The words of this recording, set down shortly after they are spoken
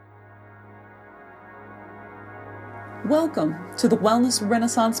Welcome to the Wellness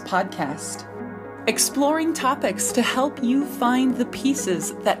Renaissance podcast, exploring topics to help you find the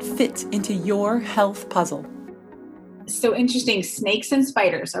pieces that fit into your health puzzle. So interesting. Snakes and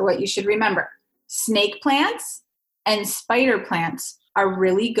spiders are what you should remember. Snake plants and spider plants are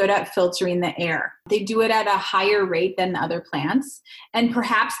really good at filtering the air. They do it at a higher rate than other plants. And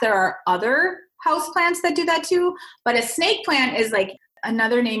perhaps there are other house plants that do that too. But a snake plant is like,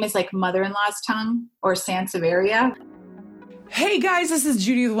 another name is like mother-in-law's tongue or Sansevieria. Hey guys, this is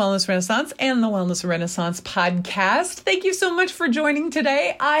Judy of the Wellness Renaissance and the Wellness Renaissance podcast. Thank you so much for joining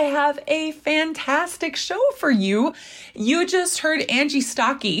today. I have a fantastic show for you. You just heard Angie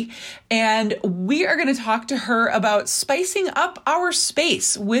Stocke, and we are going to talk to her about spicing up our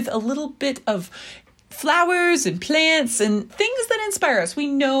space with a little bit of flowers and plants and things that inspire us. We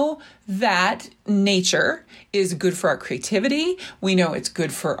know that nature is good for our creativity. We know it's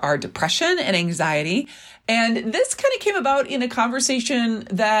good for our depression and anxiety. And this kind of came about in a conversation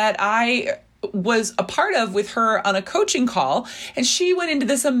that I was a part of with her on a coaching call. And she went into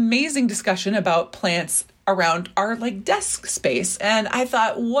this amazing discussion about plants around our desk space. And I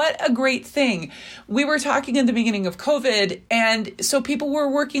thought, what a great thing. We were talking in the beginning of COVID, and so people were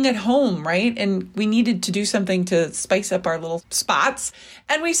working at home, right? And we needed to do something to spice up our little spots.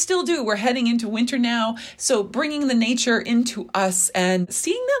 And we still do. We're heading into winter now. So bringing the nature into us and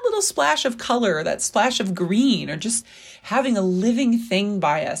seeing that little splash of color, that splash of green, or just having a living thing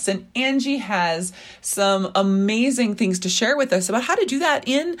by us. And Angie has some amazing things to share with us about how to do that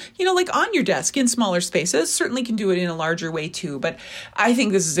in, on your desk in smaller spaces. Certainly can do it in a larger way too. But I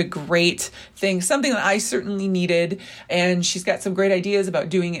think this is a great thing, something that I certainly needed. And she's got some great ideas about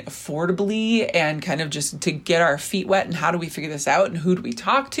doing it affordably and kind of just to get our feet wet. And how do we figure this out? And who do we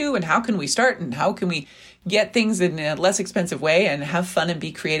talk to? And how can we start? And how can we get things in a less expensive way and have fun and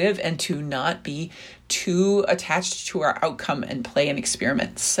be creative and to not be too attached to our outcome and play and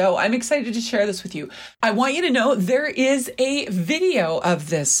experiment. So I'm excited to share this with you. I want you to know there is a video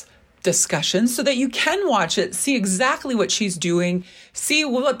of this discussion so that you can watch it, see exactly what she's doing, see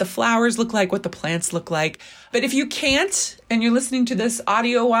what the flowers look like, what the plants look like. But if you can't, and you're listening to this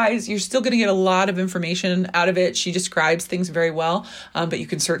audio-wise, you're still going to get a lot of information out of it. She describes things very well, but you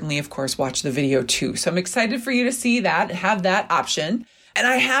can certainly, of course, watch the video too. So I'm excited for you to see that, have that option. And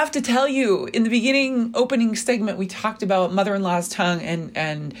I have to tell you, in the beginning opening segment, we talked about mother-in-law's tongue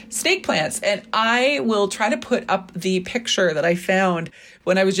and snake plants. And I will try to put up the picture that I found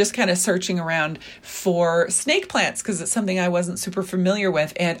when I was just kind of searching around for snake plants, because it's something I wasn't super familiar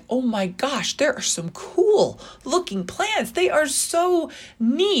with. And oh my gosh, there are some cool looking plants. They are so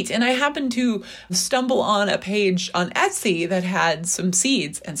neat. And I happened to stumble on a page on Etsy that had some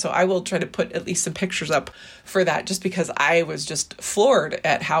seeds. And so I will try to put at least some pictures up for that, just because I was just floored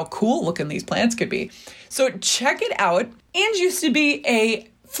at how cool looking these plants could be. So check it out. Ange used to be a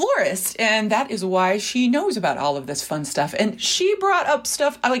florist, and that is why she knows about all of this fun stuff. And she brought up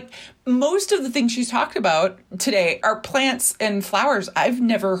stuff, most of the things she's talked about today are plants and flowers I've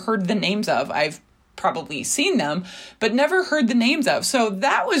never heard the names of. I've probably seen them, but never heard the names of. So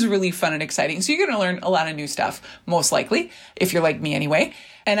that was really fun and exciting. So you're going to learn a lot of new stuff, most likely, if you're like me anyway.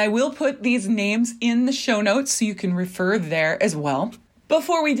 And I will put these names in the show notes so you can refer there as well.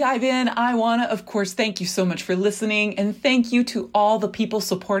 Before we dive in, I want to, of course, thank you so much for listening, and thank you to all the people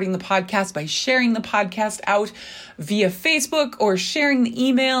supporting the podcast by sharing the podcast out via Facebook or sharing the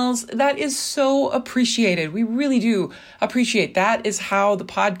emails. That is so appreciated. We really do appreciate that. Is how the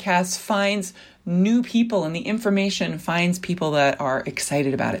podcast finds new people and the information finds people that are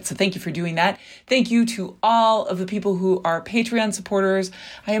excited about it. So thank you for doing that. Thank you to all of the people who are Patreon supporters.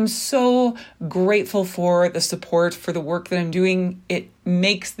 I am so grateful for the support for the work that I'm doing. It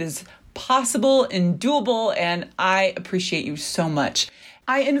makes this possible and doable, and I appreciate you so much.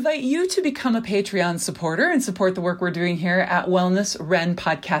 I invite you to become a Patreon supporter and support the work we're doing here at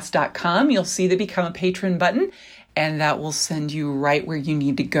wellnessrenpodcast.com. You'll see the Become a Patron button, and that will send you right where you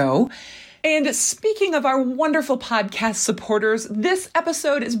need to go. And speaking of our wonderful podcast supporters, this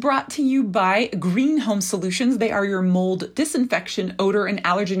episode is brought to you by Green Home Solutions. They are your mold disinfection, odor, and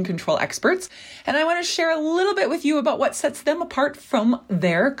allergen control experts. And I want to share a little bit with you about what sets them apart from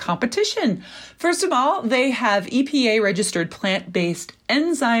their competition. First of all, they have EPA-registered plant-based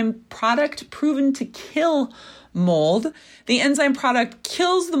enzyme product proven to kill mold. The enzyme product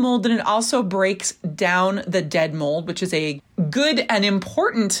kills the mold, and it also breaks down the dead mold, which is a good and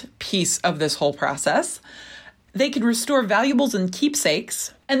important piece of this whole process. They can restore valuables and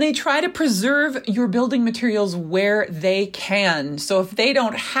keepsakes, and they try to preserve your building materials where they can. So if they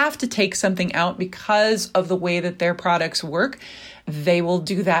don't have to take something out because of the way that their products work, they will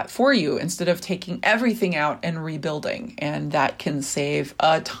do that for you instead of taking everything out and rebuilding. And that can save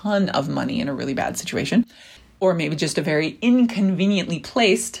a ton of money in a really bad situation, or maybe just a very inconveniently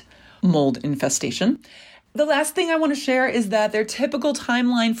placed mold infestation. The last thing I want to share is that their typical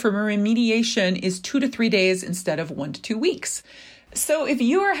timeline for remediation is 2 to 3 days instead of 1 to 2 weeks. So if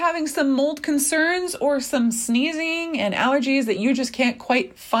you are having some mold concerns or some sneezing and allergies that you just can't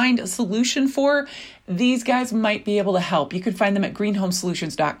quite find a solution for, these guys might be able to help. You can find them at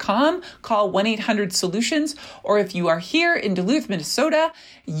greenhomesolutions.com, call 1-800-SOLUTIONS, or if you are here in Duluth, Minnesota,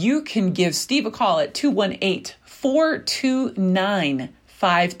 you can give Steve a call at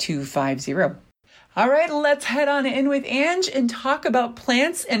 218-429-5250. All right, let's head on in with Ange and talk about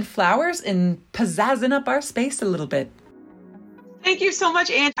plants and flowers and pizzazzing up our space a little bit. Thank you so much,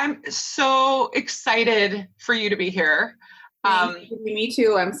 Ange. I'm so excited for you to be here. Me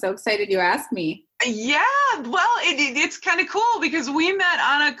too. I'm so excited you asked me. Yeah, well, it's kind of cool because we met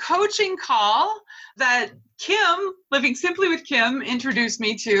on a coaching call that Kim, Living Simply with Kim, introduced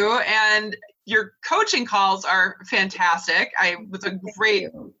me to, and your coaching calls are fantastic.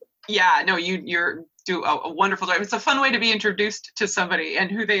 You do a wonderful job. It's a fun way to be introduced to somebody and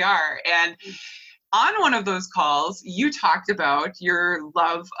who they are. And on one of those calls, you talked about your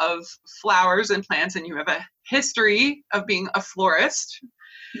love of flowers and plants, and you have a history of being a florist.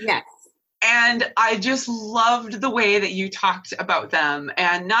 Yes. And I just loved the way that you talked about them,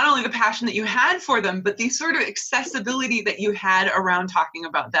 and not only the passion that you had for them, but the sort of accessibility that you had around talking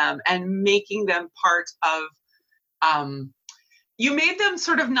about them and making them part of, you made them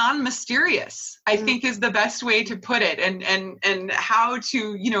sort of non-mysterious, I think is the best way to put it, and how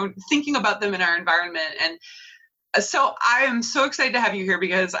to, thinking about them in our environment. And so I am so excited to have you here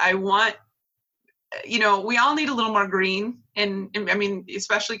because I want, we all need a little more green, and I mean,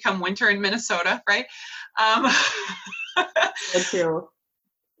 especially come winter in Minnesota, right? That's true.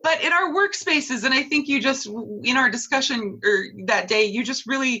 But in our workspaces, and I think you just, in our discussion that day, you just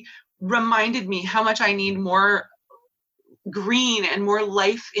really reminded me how much I need more green and more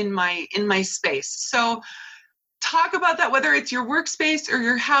life in my space. So talk about that, whether it's your workspace or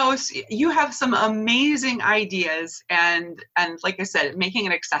your house. You have some amazing ideas, and like I said, making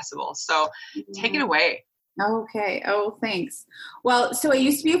it accessible. So take it away. Okay. Oh, thanks. Well, so I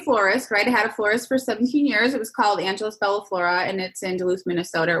used to be a florist, right? I had a florist for 17 years. It was called Angelus Bella Flora, and it's in Duluth,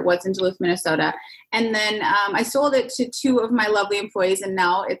 Minnesota. It was in Duluth, Minnesota. And then I sold it to 2 of my lovely employees, and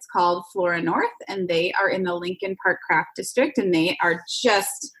now it's called Flora North, and they are in the Lincoln Park Craft District, and they're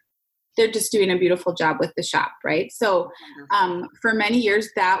just doing a beautiful job with the shop, right? So for many years,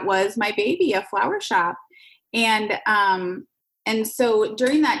 that was my baby, a flower shop. And so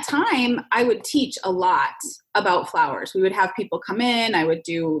during that time, I would teach a lot about flowers. We would have people come in. I would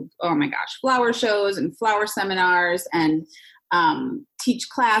do, flower shows and flower seminars and teach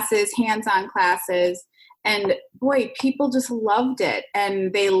classes, hands-on classes. And boy, people just loved it.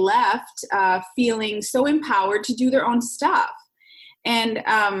 And they left feeling so empowered to do their own stuff. And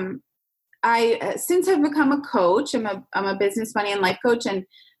I since I've become a coach, I'm a business, money, and life coach. And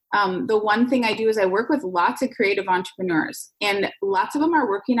the one thing I do is I work with lots of creative entrepreneurs, and lots of them are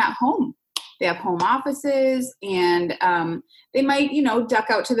working at home. They have home offices, and they might, duck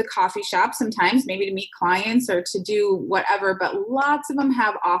out to the coffee shop sometimes, maybe to meet clients or to do whatever, but lots of them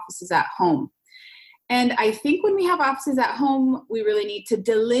have offices at home. And I think when we have offices at home, we really need to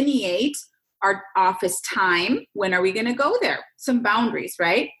delineate our office time. When are we going to go there? Some boundaries,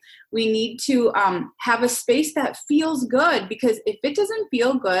 right? We need to have a space that feels good, because if it doesn't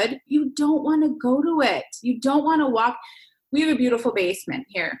feel good, you don't want to go to it. You don't want to walk. We have a beautiful basement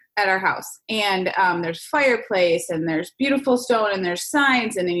here at our house, and there's fireplace, and there's beautiful stone, and there's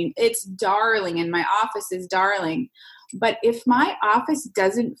signs, and I mean, it's darling, and my office is darling. But if my office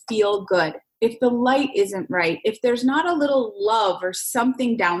doesn't feel good, if the light isn't right, if there's not a little love or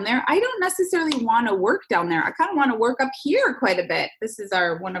something down there, I don't necessarily want to work down there. I kind of want to work up here quite a bit. This is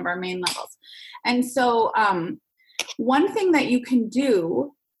one of our main levels. And so one thing that you can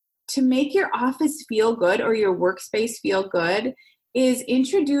do to make your office feel good or your workspace feel good is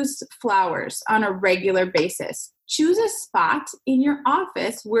introduce flowers on a regular basis. Choose a spot in your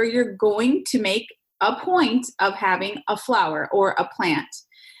office where you're going to make a point of having a flower or a plant.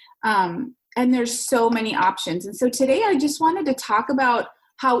 And there's so many options. And so today I just wanted to talk about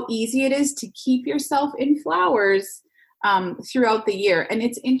how easy it is to keep yourself in flowers throughout the year. And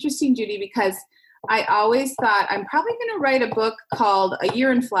it's interesting, Judy, because I always thought I'm probably going to write a book called A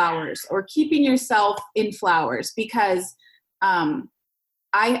Year in Flowers, or Keeping Yourself in Flowers, because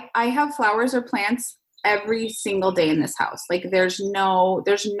I have flowers or plants every single day in this house. Like there's no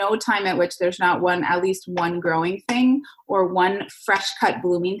time at which there's not at least one growing thing or one fresh cut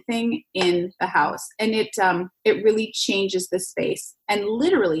blooming thing in the house. And it really changes the space. And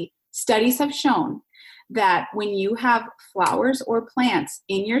literally studies have shown that when you have flowers or plants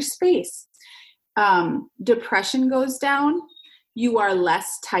in your space, depression goes down. You are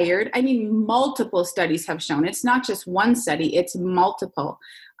less tired. I mean, multiple studies have shown, it's not just one study, it's multiple.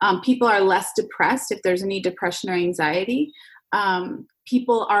 People are less depressed if there's any depression or anxiety.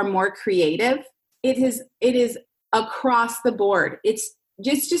 People are more creative. It is across the board. It's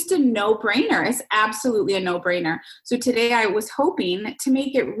just a no-brainer. It's absolutely a no-brainer. So today I was hoping to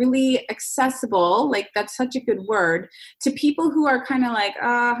make it really accessible, like that's such a good word, to people who are kind of like,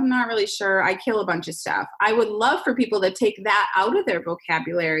 I'm not really sure, I kill a bunch of stuff. I would love for people to take that out of their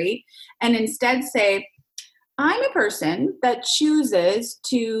vocabulary and instead say, I'm a person that chooses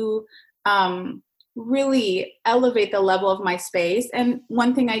to really elevate the level of my space. And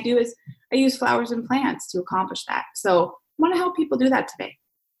one thing I do is I use flowers and plants to accomplish that. So I want to help people do that today.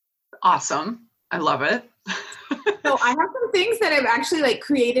 Awesome. I love it. So I have some things that I've actually like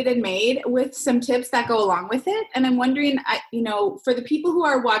created and made with some tips that go along with it. And I'm wondering, for the people who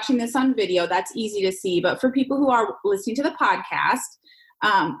are watching this on video, that's easy to see. But for people who are listening to the podcast,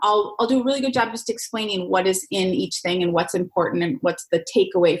 I'll do a really good job just explaining what is in each thing and what's important and what's the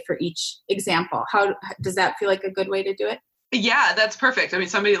takeaway for each example. How does that feel like a good way to do it? Yeah, that's perfect. I mean,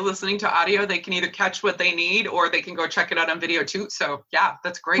 somebody listening to audio, they can either catch what they need or they can go check it out on video too. So yeah,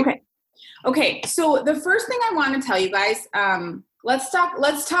 that's great. Okay. So the first thing I want to tell you guys, let's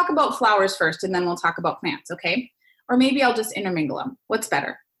talk about flowers first and then we'll talk about plants. Okay. Or maybe I'll just intermingle them. What's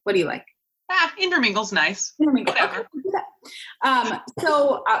better? What do you like? Intermingle's nice. Intermingle. Whatever. Okay,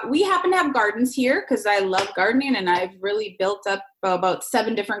 so we happen to have gardens here because I love gardening and I've really built up about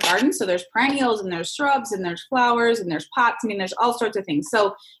 7 different gardens. So there's perennials and there's shrubs and there's flowers and there's pots. I mean, there's all sorts of things.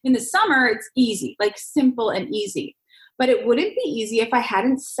 So in the summer, it's easy, like simple and easy. But it wouldn't be easy if I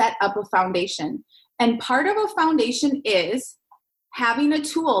hadn't set up a foundation. And part of a foundation is having a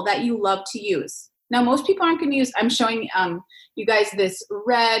tool that you love to use. Now, most people aren't going to use, I'm showing you guys this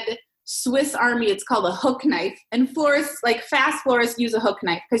red Swiss Army, it's called a hook knife. And florists, like fast florists, use a hook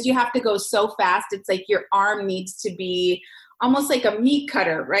knife because you have to go so fast. It's like your arm needs to be almost like a meat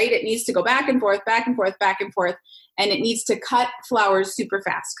cutter, right? It needs to go back and forth, back and forth, back and forth. And it needs to cut flowers super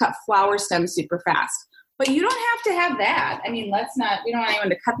fast, cut flower stems super fast. But you don't have to have that. I mean, we don't want anyone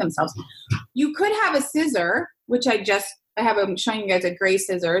to cut themselves. You could have a scissor, which I'm showing you guys a gray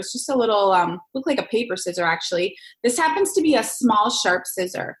scissor. It's just a little, look like a paper scissor actually. This happens to be a small sharp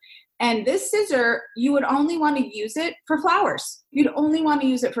scissor. And this scissor, you would only want to use it for flowers. You'd only want to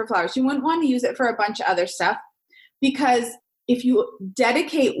use it for flowers. You wouldn't want to use it for a bunch of other stuff because if you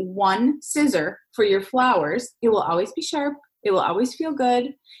dedicate one scissor for your flowers, it will always be sharp. It will always feel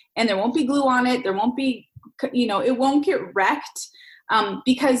good. And there won't be glue on it. There won't be, it won't get wrecked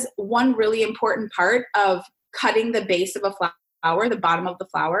because one really important part of cutting the base of a flower, the bottom of the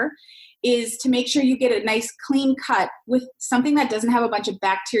flower, is to make sure you get a nice clean cut with something that doesn't have a bunch of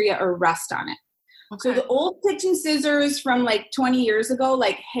bacteria or rust on it. Okay. So the old kitchen scissors from like 20 years ago,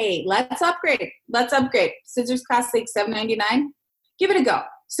 like, hey, let's upgrade. Scissors cost like $7.99. Give it a go.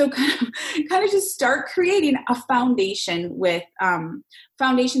 So kind of just start creating a foundation with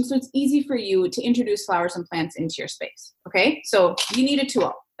foundation so it's easy for you to introduce flowers and plants into your space. Okay, so you need a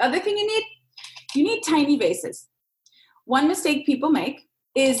tool. The other thing you need tiny vases. One mistake people make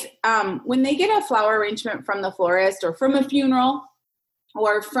is when they get a flower arrangement from the florist or from a funeral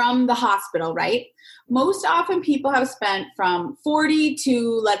or from the hospital, right? Most often people have spent from $40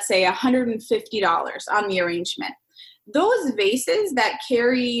 to, let's say, $150 on the arrangement. Those vases that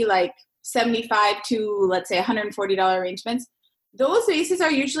carry like $75 to, let's say, $140 arrangements, those vases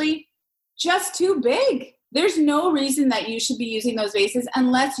are usually just too big. There's no reason that you should be using those vases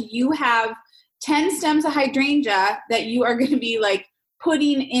unless you have 10 stems of hydrangea that you are going to be like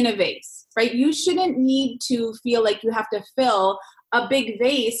putting in a vase, right? You shouldn't need to feel like you have to fill a big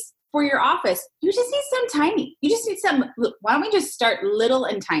vase for your office. You just need some tiny. You just need some, look, why don't we just start little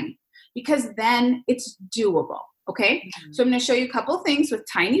and tiny? Because then it's doable, okay? Mm-hmm. So I'm going to show you a couple things with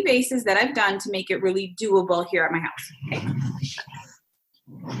tiny vases that I've done to make it really doable here at my house, okay?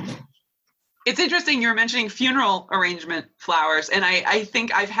 It's interesting you're mentioning funeral arrangement flowers, and I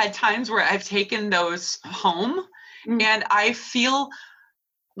think I've had times where I've taken those home, and I feel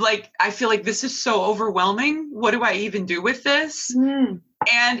like this is so overwhelming. What do I even do with this? And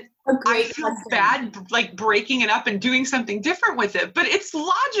I feel bad like breaking it up and doing something different with it, but it's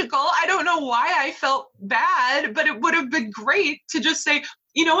logical. I don't know why I felt bad, but it would have been great to just say,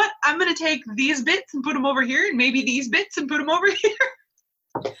 you know what? I'm going to take these bits and put them over here, and maybe these bits and put them over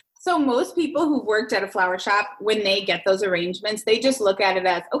here. So most people who've worked at a flower shop, when they get those arrangements, they just look at it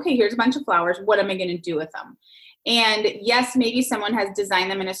as, okay, here's a bunch of flowers. What am I going to do with them? And yes, maybe someone has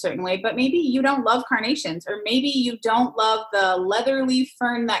designed them in a certain way, but maybe you don't love carnations, or maybe you don't love the leather leaf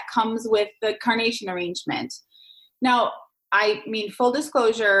fern that comes with the carnation arrangement. Now, I mean, full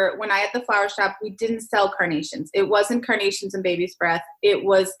disclosure, when I had the flower shop, we didn't sell carnations. It wasn't carnations and baby's breath. It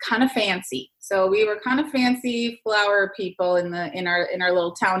was kind of fancy. So we were kind of fancy flower people in our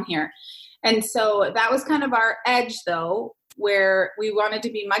little town here. And so that was kind of our edge, though, where we wanted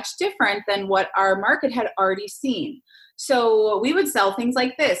to be much different than what our market had already seen. So we would sell things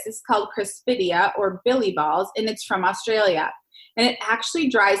like this. It's called Crispidia or Billy Balls, and it's from Australia. And it actually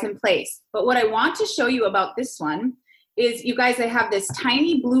dries in place. But what I want to show you about this one is, you guys, I have this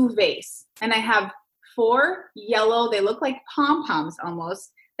tiny blue vase, and I have 4 yellow, they look like pom-poms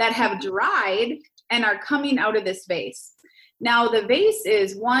almost, that have dried and are coming out of this vase. Now the vase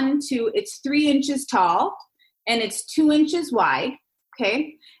is it's 3 inches tall, and it's 2 inches wide,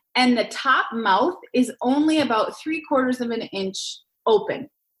 okay? And the top mouth is only about 3/4 of an inch open,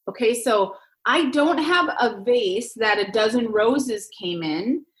 okay? So I don't have a vase that a dozen roses came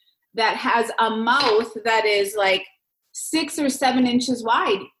in that has a mouth that is like 6 or 7 inches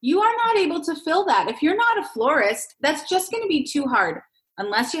wide. You are not able to fill that. If you're not a florist, that's just going to be too hard,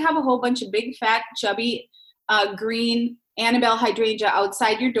 unless you have a whole bunch of big, fat, chubby, green Annabelle hydrangea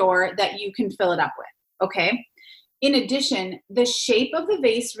outside your door that you can fill it up with, okay? In addition, the shape of the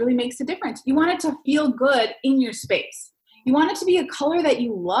vase really makes a difference. You want it to feel good in your space. You want it to be a color that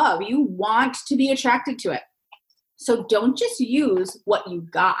you love. You want to be attracted to it. So don't just use what you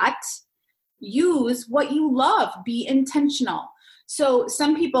got. Use what you love. Be intentional. So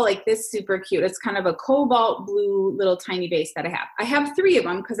some people like this, super cute. It's kind of a cobalt blue little tiny vase that I have. I have 3 of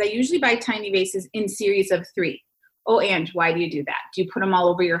them because I usually buy tiny vases in series of 3. Oh, and why do you do that? Do you put them all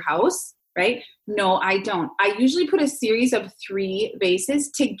over your house? Right? No, I don't. I usually put a series of 3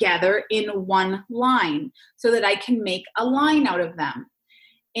 vases together in one line so that I can make a line out of them.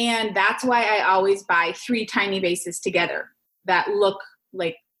 And that's why I always buy 3 tiny vases together that look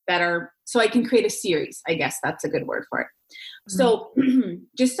like so I can create a series. I guess that's a good word for it. Mm-hmm. So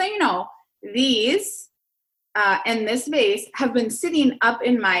just so you know, these and this vase have been sitting up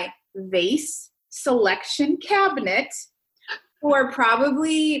in my vase selection cabinet for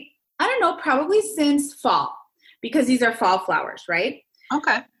probably since fall, because these are fall flowers, right?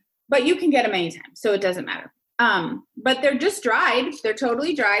 Okay. But you can get them anytime, so it doesn't matter. But they're just dried. They're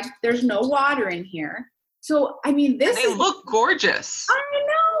totally dried. There's no water in here. So, I mean, they look gorgeous. I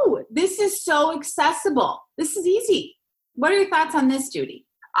know. This is so accessible. This is easy. What are your thoughts on this, Judy?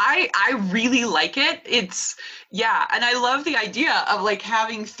 I really like it. And I love the idea of like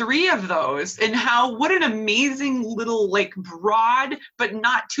having 3 of those, and what an amazing little like broad, but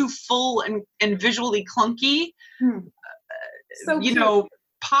not too full and visually clunky, so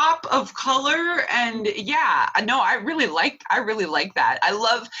pop of color. And I really like that. I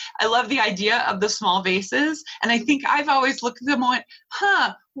love the idea of the small vases. And I think I've always looked at them and went,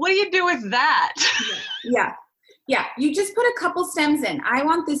 what do you do with that? Yeah, you just put a couple stems in. I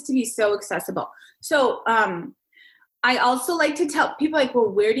want this to be so accessible. So I also like to tell people, like, well,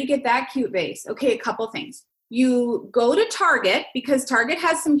 where do you get that cute vase? Okay, a couple things. You go to Target, because Target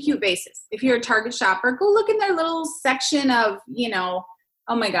has some cute vases. If you're a Target shopper, go look in their little section of,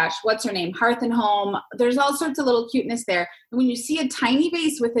 oh my gosh, what's her name? Hearth and Home. There's all sorts of little cuteness there. And when you see a tiny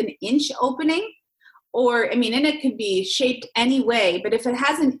vase with an inch opening, and it could be shaped any way, but if it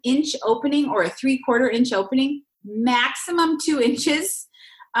has an inch opening or a 3/4 inch opening, maximum 2 inches.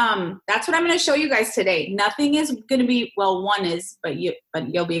 That's what I'm going to show you guys today. Nothing is going to be, well, one is, but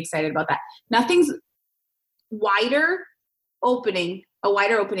you'll be excited about that. Nothing's a wider opening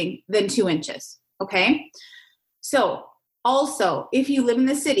than 2 inches. Okay. So also, if you live in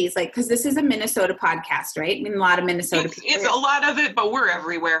the cities, like, cause this is a Minnesota podcast, right? I mean, a lot of Minnesota people. It's a lot of it, but we're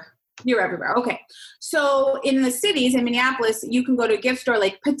everywhere. You're everywhere. Okay. So in the cities, in Minneapolis, you can go to a gift store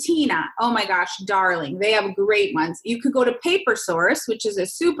like Patina. Oh my gosh, darling. They have great ones. You could go to Paper Source, which is a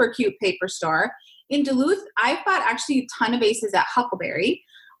super cute paper store. In Duluth, I've bought actually a ton of vases at Huckleberry,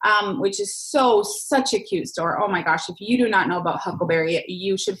 which is such a cute store. Oh my gosh. If you do not know about Huckleberry,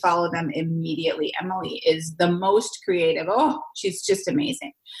 you should follow them immediately. Emily is the most creative. Oh, she's just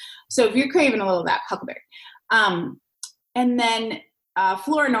amazing. So if you're craving a little of that, Huckleberry. And then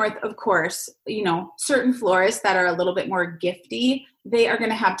Flora North, of course, certain florists that are a little bit more gifty, they are going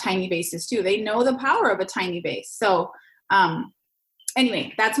to have tiny vases too. They know the power of a tiny vase. So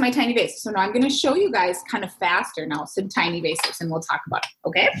anyway, that's my tiny vase. So now I'm going to show you guys kind of faster now some tiny vases, and we'll talk about it.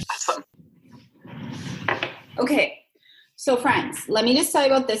 Okay. Awesome. Okay. So friends, let me just tell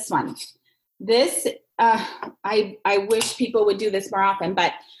you about this one. This, I wish people would do this more often,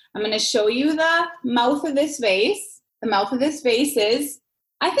 but I'm going to show you the mouth of this vase. The mouth of this vase is,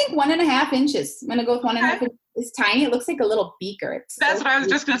 I think, 1.5 inches. I'm going to go with 1.5 inches. It's tiny. It looks like a little beaker. That's what I was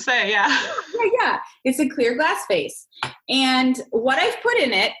just going to say. Yeah. Yeah. It's a clear glass vase. And what I've put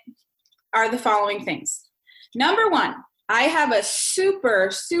in it are the following things. Number one, I have a super,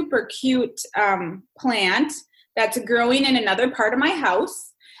 super cute plant that's growing in another part of my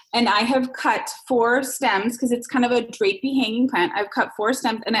house. And I have cut 4 stems because it's kind of a drapey hanging plant. I've cut 4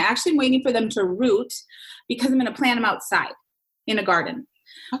 stems, and I actually am waiting for them to root because I'm going to plant them outside in a garden.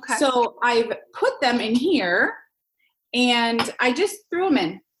 Okay. So I've put them in here, and I just threw them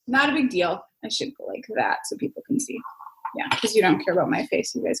in. Not a big deal. I should go like that so people can see. Yeah, because you don't care about my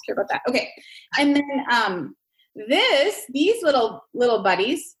face. You guys care about that. Okay. And then these little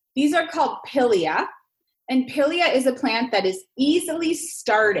buddies, these are called pilia. And pilia is a plant that is easily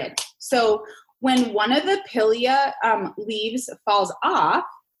started. So when one of the pilia leaves falls off,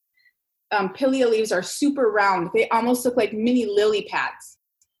 pilia leaves are super round. They almost look like mini lily pads.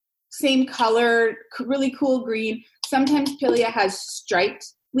 Same color, really cool green. Sometimes pilia has striped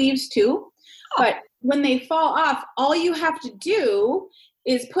leaves too. But when they fall off, all you have to do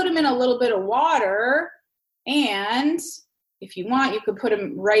is put them in a little bit of water, and if you want, you could put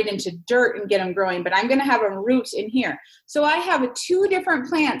them right into dirt and get them growing, but I'm going to have them root in here. So I have 2 different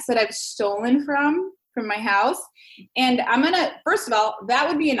plants that I've stolen from my house. And I'm going to, first of all, that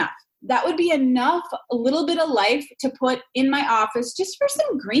would be enough. That would be enough, a little bit of life to put in my office just for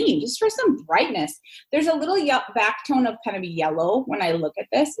some green, just for some brightness. There's a little back tone of kind of yellow when I look at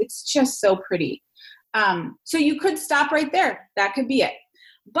this. It's just so pretty. So you could stop right there. That could be it.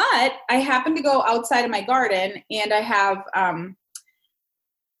 But I happen to go outside of my garden, and I have,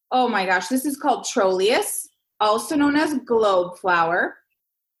 oh my gosh, this is called Trolleus, also known as globe flower.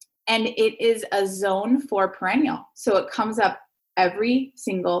 And it is a zone 4 perennial. So it comes up every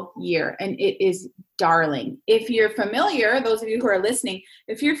single year, and it is darling. If you're familiar, those of you who are listening,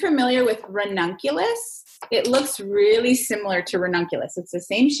 if you're familiar with ranunculus, it looks really similar to ranunculus. It's the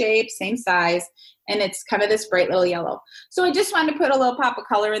same shape, same size, and it's kind of this bright little yellow. So I just wanted to put a little pop of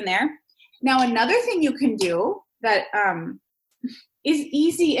color in there. Now, another thing you can do that is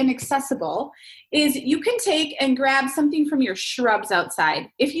easy and accessible is you can take and grab something from your shrubs outside.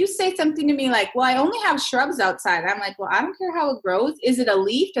 If you say something to me like, well, I only have shrubs outside, I'm like, well, I don't care how it grows. Is it a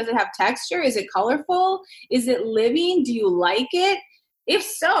leaf? Does it have texture? Is it colorful? Is it living? Do you like it? If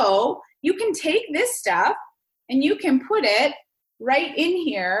so, you can take this stuff and you can put it right in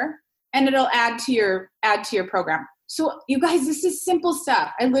here, and it'll add to your program. So you guys, this is simple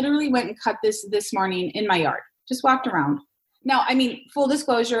stuff. I literally went and cut this morning in my yard. Just walked around. Now, I mean, full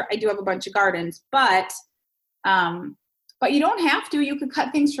disclosure, I do have a bunch of gardens, but you don't have to. You could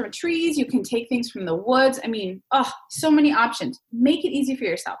cut things from trees. You can take things from the woods. I mean, so many options. Make it easy for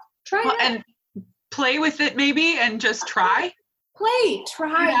yourself. Try it. And play with it maybe, and just try.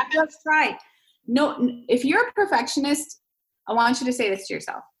 Just try. No, if you're a perfectionist, I want you to say this to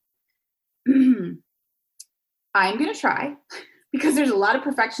yourself. I'm going to try, because there's a lot of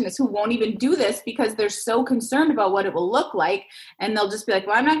perfectionists who won't even do this because they're so concerned about what it will look like. And they'll just be like,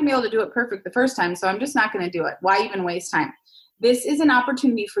 well, I'm not going to be able to do it perfect the first time, so I'm just not going to do it. Why even waste time? This is an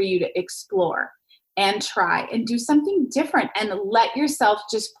opportunity for you to explore and try and do something different and let yourself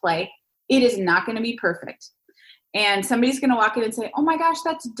just play. It is not going to be perfect. And somebody's going to walk in and say, oh my gosh,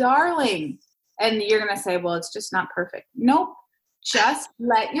 that's darling. And you're going to say, well, it's just not perfect. Nope. Just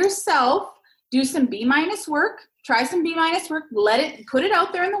let yourself do some B- work. Try some B- work. Put it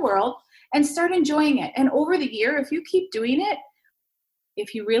out there in the world and start enjoying it. And over the year, if you keep doing it, if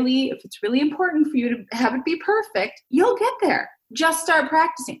it's really important for you to have it be perfect, you'll get there. Just start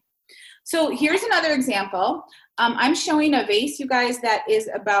practicing. So here's another example. I'm showing a vase, you guys, that is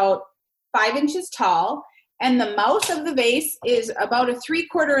about 5 inches tall. And the mouth of the vase is about a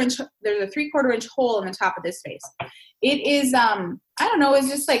 3/4 inch. There's a 3/4 inch hole in the top of this vase. It is, I don't know, it's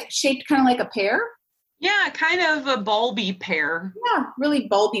just like shaped kind of like a pear. Yeah, kind of a bulby pear. Yeah, really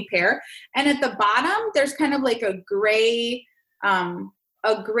bulby pear. And at the bottom, there's kind of like a gray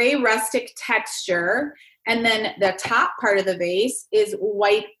rustic texture. And then the top part of the vase is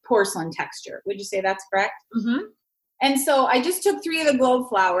white porcelain texture. Would you say that's correct? Mm-hmm. And so I just took 3 of the globe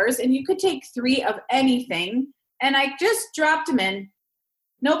flowers, and you could take 3 of anything, and I just dropped them in.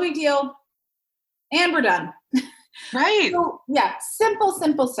 No big deal. And we're done. Right. So, yeah, simple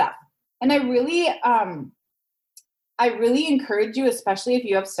stuff. And I really, I really encourage you, especially if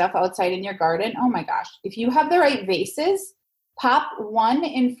you have stuff outside in your garden. Oh my gosh. If you have the right vases, pop one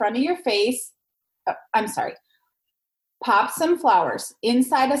in front of your face. Pop some flowers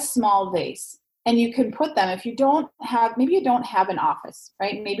inside a small vase. And you can put them, if you don't have, maybe you don't have an office,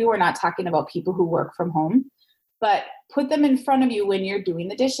 right? Maybe we're not talking about people who work from home, but put them in front of you when you're doing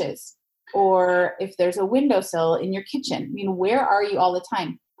the dishes. Or if there's a windowsill in your kitchen. I mean, where are you all the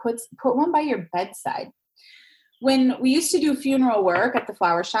time? Put one by your bedside. When we used to do funeral work at the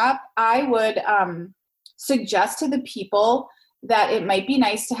flower shop, I would suggest to the people that it might be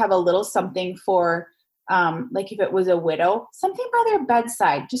nice to have a little something for, like if it was a widow, something by their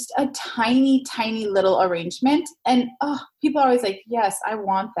bedside, just a tiny, tiny little arrangement. And people are always like, yes, I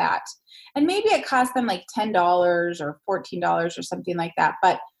want that. And maybe it cost them like $10 or $14 or something like that.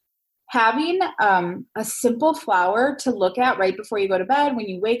 But having a simple flower to look at right before you go to bed, when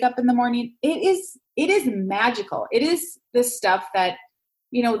you wake up in the morning, it is magical. It is the stuff that,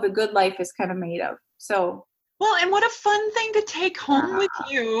 the good life is kind of made of. So. Well, and what a fun thing to take home with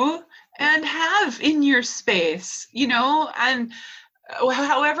you and have in your space, and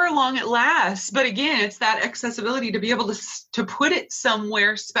however long it lasts. But again, it's that accessibility to be able to put it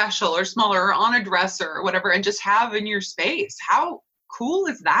somewhere special or smaller or on a dresser or whatever, and just have in your space. How cool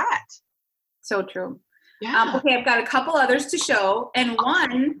is that? So true. Yeah. Okay, I've got a couple others to show, and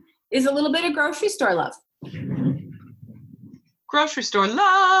one is a little bit of grocery store love. Grocery store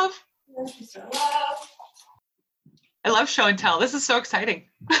love. Grocery store love. I love show and tell. This is so exciting.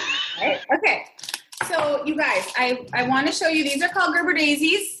 Right. Okay. So you guys, I want to show you, these are called Gerber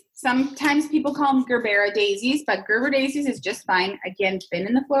daisies. Sometimes people call them Gerbera daisies, but Gerber daisies is just fine. Again, been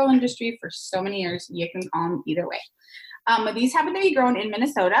in the floral industry for so many years. You can call them either way. These happen to be grown in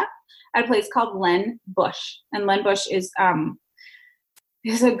Minnesota at a place called Len Bush. And Len Bush is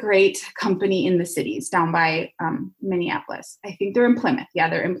a great company in the cities down by Minneapolis. I think they're in Plymouth. Yeah,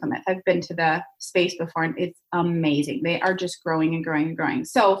 they're in Plymouth. I've been to the space before, and it's amazing. They are just growing and growing and growing.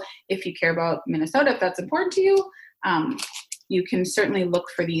 So if you care about Minnesota, if that's important to you, you can certainly look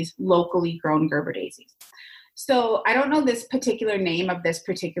for these locally grown Gerber daisies. So I don't know this particular name of this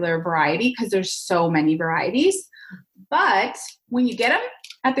particular variety because there's so many varieties. But when you get them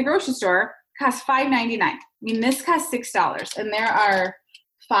at the grocery store, it costs $5.99. I mean, this costs $6, and there are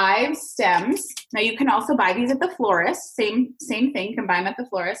 5 stems. Now you can also buy these at the florist. Same thing. You can buy them at the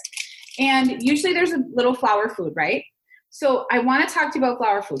florist. And usually there's a little flower food, right? So I want to talk to you about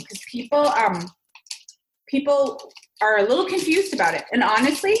flower food because people are a little confused about it. And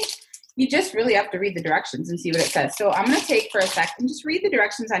honestly, you just really have to read the directions and see what it says. So I'm going to take for a sec and just read the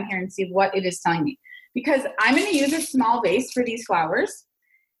directions on here and see what it is telling me. Because I'm going to use a small vase for these flowers.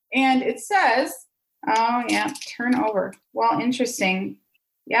 And it says, turn over. Well, interesting.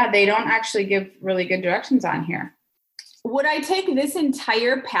 Yeah, they don't actually give really good directions on here. Would I take this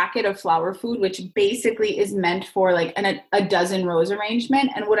entire packet of flower food, which basically is meant for like a dozen rose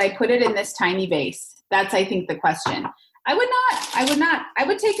arrangement, and would I put it in this tiny vase? That's, I think, the question. I would not. I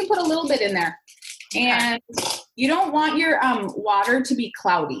would take and put a little bit in there. And you don't want your water to be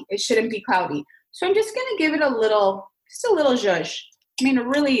cloudy. It shouldn't be cloudy. So I'm just going to give it a little zhuzh. I mean,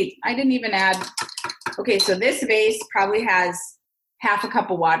 really, I didn't even add. Okay, so this vase probably has half a cup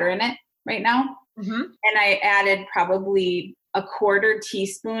of water in it right now. Mm-hmm. And I added probably a 1/4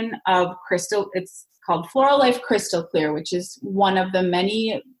 teaspoon of crystal. It's called Floral Life Crystal Clear, which is one of the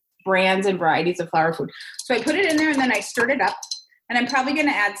many brands and varieties of flower food. So I put it in there and then I stirred it up. And I'm probably going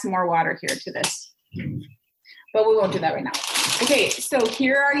to add some more water here to this. But we won't do that right now. Okay, so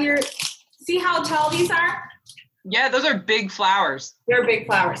here are see how tall these are? Yeah, those are big flowers. They're big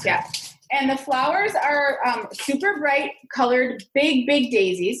flowers, yeah. And the flowers are super bright colored, big, big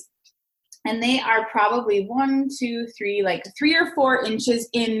daisies. And they are probably 3 or 4 inches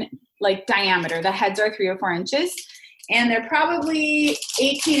in like diameter. The heads are 3 or 4 inches. And they're probably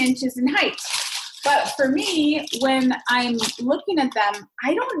 18 inches in height. But for me, when I'm looking at them,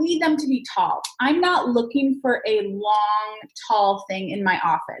 I don't need them to be tall. I'm not looking for a long, tall thing in my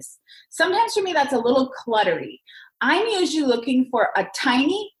office. Sometimes for me, that's a little cluttery. I'm usually looking for a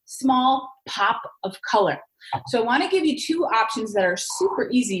tiny, small pop of color. So I want to give you 2 options that are super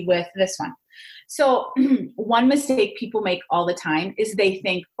easy with this one. So one mistake people make all the time is they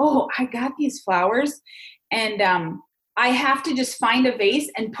think, oh, I got these flowers and I have to just find a vase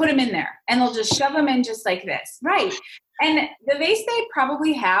and put them in there and they'll just shove them in just like this. Right. And the vase they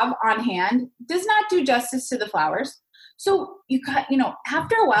probably have on hand does not do justice to the flowers. So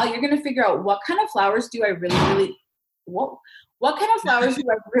after a while, you're going to figure out what kind of flowers do I really, what kind of flowers do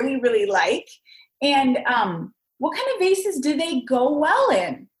I really, really like? And what kind of vases do they go well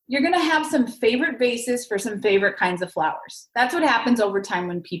in? you're going to have some favorite vases for some favorite kinds of flowers. That's what happens over time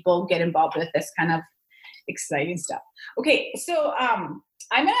when people get involved with this kind of exciting stuff. Okay, so I'm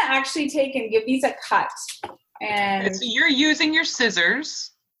going to actually take and give these a cut. And so you're using your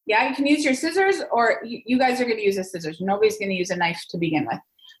scissors. Yeah, you can use your scissors, or you guys are going to use the scissors. Nobody's going to use a knife to begin with.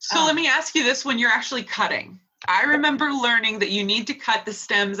 So let me ask you this: when you're actually cutting, I remember learning that you need to cut the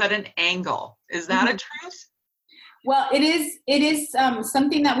stems at an angle. Is that a truth? Well, it is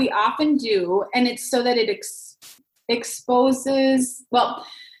something that we often do, and it's so that it exposes. Well,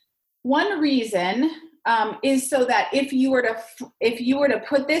 one reason is so that if you were to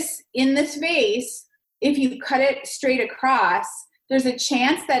put this in this vase, if you cut it straight across, there's a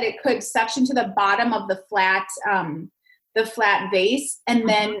chance that it could suction to the bottom of the flat vase, and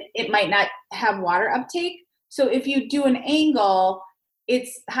then it might not have water uptake. So if you do an angle,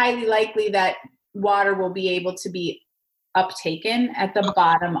 it's highly likely that water will be able to be uptaken at the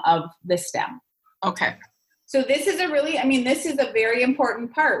bottom of the stem. Okay. So this is this is a very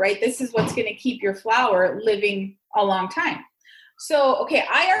important part, right? This is what's going to keep your flower living a long time. So, okay,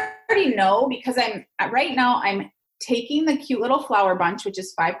 I already know, because I'm taking the cute little flower bunch, which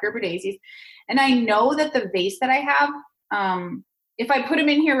is 5 Gerber daisies. And I know that the vase that I have, if I put them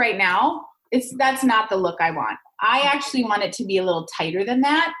in here right now, that's not the look I want. I actually want it to be a little tighter than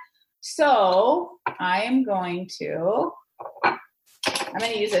that. So I'm going to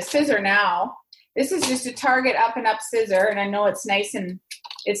use a scissor now. This is just a Target up and up scissor. And I know it's nice and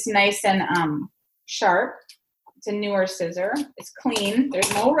sharp. It's a newer scissor. It's clean.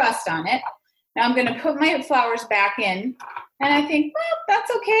 There's no rust on it. Now I'm going to put my flowers back in, and I think, well,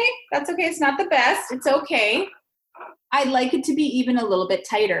 that's okay. That's okay. It's not the best. It's okay. I'd like it to be even a little bit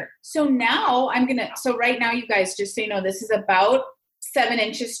tighter. So now so right now, you guys, just so you know, this is about 7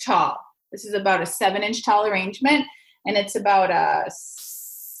 inches tall. This is about a 7-inch tall arrangement, and it's about a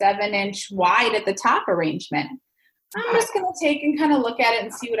 7-inch wide at the top arrangement. I'm just going to take and kind of look at it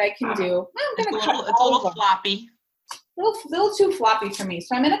and see what I can do. It's a little floppy. A little too floppy for me.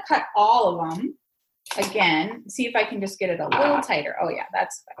 So I'm going to cut all of them again, see if I can just get it a little tighter. Oh yeah,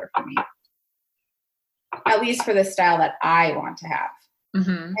 that's better for me. At least for the style that I want to have.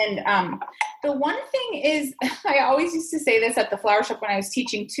 Mm-hmm. And the one thing is, I always used to say this at the flower shop when I was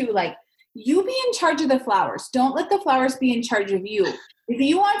teaching too, like, you be in charge of the flowers. Don't let the flowers be in charge of you. If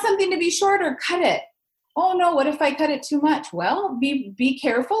you want something to be shorter, cut it. Oh no, what if I cut it too much? Well, be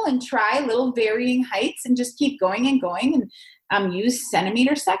careful and try little varying heights and just keep going and going, and use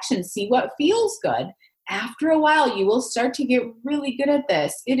centimeter sections. See what feels good. After a while, you will start to get really good at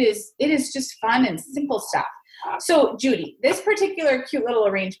this. It is just fun and simple stuff. So Judy, this particular cute little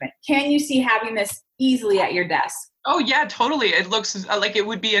arrangement, can you see having this easily at your desk? Oh yeah, totally. It looks like it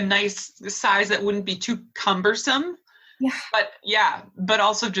would be a nice size that wouldn't be too cumbersome. Yeah. But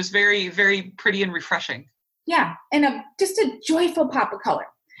also just very, very pretty and refreshing. Yeah. And just a joyful pop of color.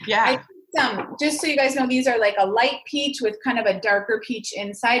 Yeah. Just so you guys know, these are like a light peach with kind of a darker peach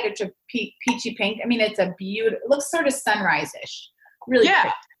inside. It's a peachy pink. I mean, it looks sort of sunrise-ish. Really pretty.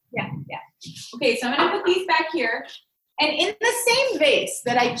 Yeah. Okay, so I'm going to put these back here. And in the same vase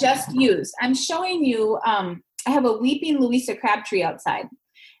that I just used, I'm showing you, I have a weeping Louisa crabtree outside.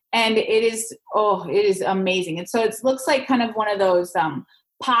 And it is amazing. And so it looks like kind of one of those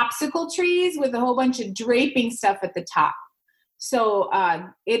popsicle trees with a whole bunch of draping stuff at the top. So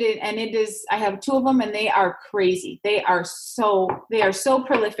it is, I have 2 of them, and they are crazy. They are so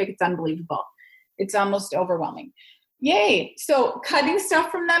prolific. It's unbelievable. It's almost overwhelming. Yay. So cutting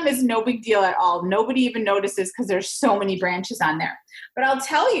stuff from them is no big deal at all. Nobody even notices because there's so many branches on there. But I'll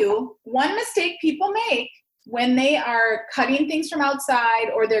tell you, one mistake people make when they are cutting things from outside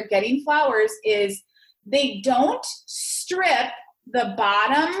or they're getting flowers is they don't strip the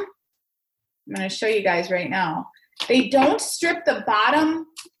bottom. I'm going to show you guys right now. They don't strip the bottom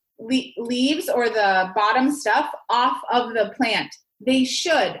leaves or the bottom stuff off of the plant. They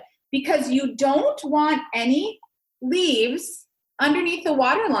should, because you don't want any leaves underneath the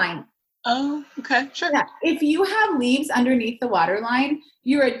water line. Oh, okay, sure. Yeah. If you have leaves underneath the water line,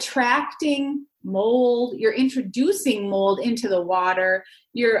 you're attracting mold. You're introducing mold into the water.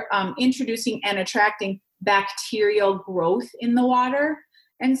 You're introducing and attracting bacterial growth in the water.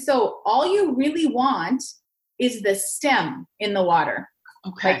 And so all you really want is the stem in the water.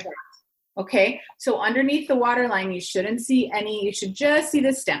 Okay. Like that. Okay. So underneath the water line, you shouldn't see any. You should just see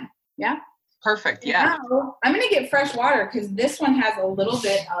the stem. Yeah. Perfect. Yeah. Now, I'm going to get fresh water because this one has a little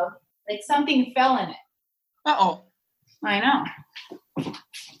bit of, like, something fell in it. Uh-oh. I know.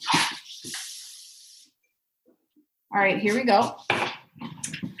 All right, here we go.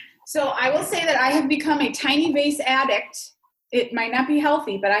 So I will say that I have become a tiny vase addict it might not be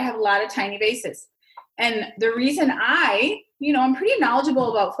healthy, but I have a lot of tiny vases. And the reason I'm pretty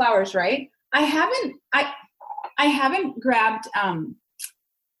knowledgeable about flowers, right? I haven't grabbed, I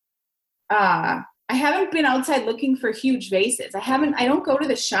haven't been outside looking for huge vases. I don't go to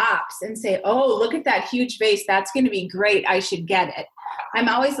the shops and say, oh, look at that huge vase. That's going to be great. I should get it. I'm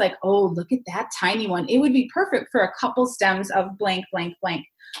always like, oh, look at that tiny one. It would be perfect for a couple stems of blank, blank, blank.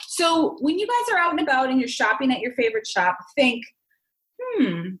 So when you guys are out and about and you're shopping at your favorite shop, think,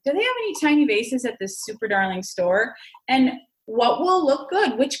 do they have any tiny vases at this super darling store? And what will look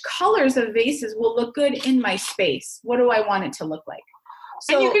good? Which colors of vases will look good in my space? What do I want it to look like?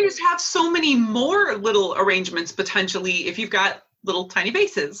 So, and you can just have so many more little arrangements potentially if you've got little tiny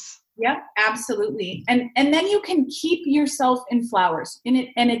vases. Yeah, absolutely. And then you can keep yourself in flowers in it,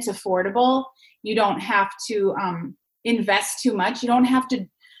 and it's affordable. You don't have to invest too much. You don't have to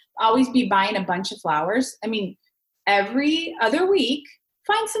always be buying a bunch of flowers. I mean, every other week,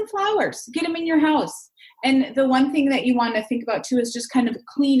 find some flowers, get them in your house. And the one thing that you want to think about too is just kind of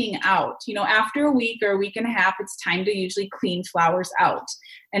cleaning out. After a week or a week and a half, it's time to usually clean flowers out.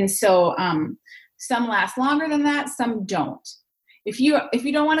 And so some last longer than that, some don't. If you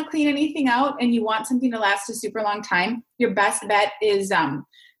don't want to clean anything out and you want something to last a super long time, your best bet is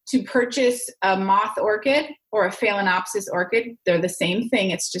to purchase a moth orchid or a phalaenopsis orchid. They're the same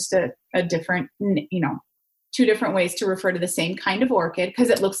thing. It's just a different, two different ways to refer to the same kind of orchid because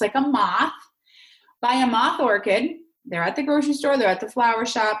it looks like a moth. Buy a moth orchid. They're at the grocery store. They're at the flower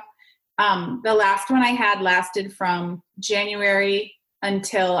shop. The last one I had lasted from January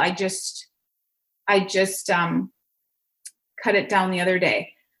until I just cut it down the other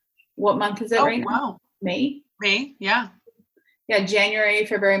day. What month is it right now? May? May, yeah. Yeah, January,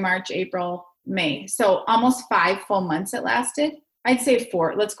 February, March, April, May. So almost 5 full months it lasted. I'd say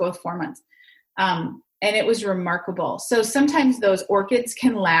 4. Let's go with 4 months. And it was remarkable. So sometimes those orchids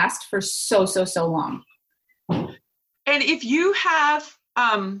can last for so long. And if you have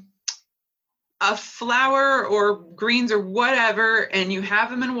a flower or greens or whatever, and you have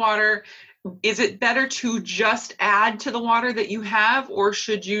them in water, is it better to just add to the water that you have, or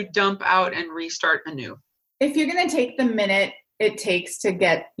should you dump out and restart anew? If you're going to take the minute it takes to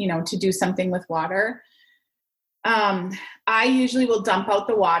get, to do something with water, I usually will dump out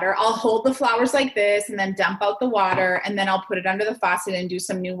the water. I'll hold the flowers like this and then dump out the water, and then I'll put it under the faucet and do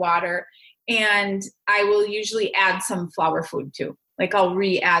some new water. And I will usually add some flower food too. Like I'll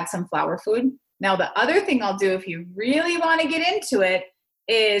re-add some flower food. Now, the other thing I'll do if you really want to get into it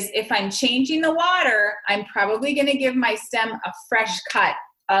is if I'm changing the water, I'm probably going to give my stem a fresh cut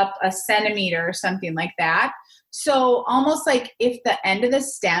up a centimeter or something like that. So almost like if the end of the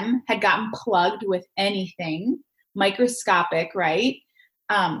stem had gotten plugged with anything, microscopic, right?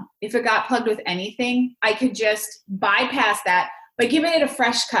 If it got plugged with anything, I could just bypass that by giving it a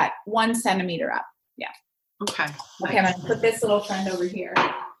fresh cut 1 centimeter up. Yeah. Okay. Okay, I'm going to put this little friend over here.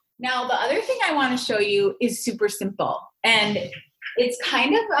 Now, the other thing I want to show you is super simple. And it's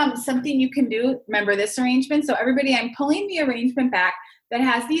kind of something you can do. Remember this arrangement? So everybody, I'm pulling the arrangement back that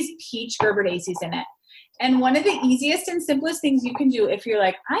has these peach Gerber daisies in it. And one of the easiest and simplest things you can do if you're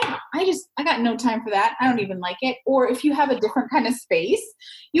like, I got no time for that, I don't even like it, or if you have a different kind of space,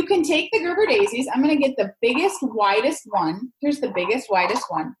 you can take the Gerber daisies. I'm going to get the biggest, widest one. Here's the biggest, widest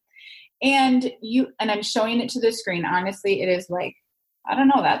one. And I'm showing it to the screen. Honestly, it is like, I don't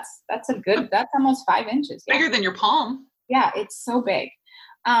know, that's almost 5 inches. Yeah. Bigger than your palm. Yeah, it's so big.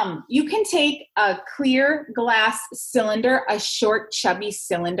 You can take a clear glass cylinder, a short, chubby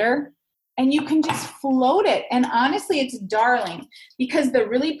cylinder, and you can just float it. And honestly, it's darling because the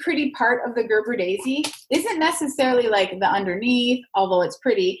really pretty part of the Gerber daisy isn't necessarily like the underneath, although it's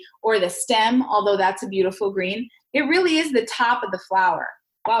pretty, or the stem, although that's a beautiful green. It really is the top of the flower.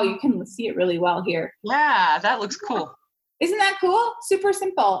 Wow, you can see it really well here. Yeah, that looks cool. Isn't that cool? Super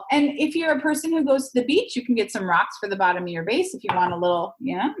simple. And if you're a person who goes to the beach, you can get some rocks for the bottom of your vase if you want a little,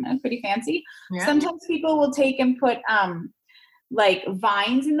 pretty fancy. Yeah. Sometimes people will take and put like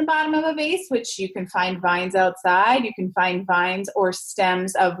vines in the bottom of a vase, which you can find vines outside. You can find vines or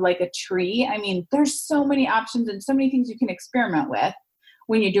stems of like a tree. I mean, there's so many options and so many things you can experiment with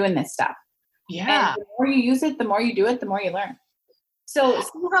when you're doing this stuff. Yeah. And the more you use it, the more you do it, the more you learn. So see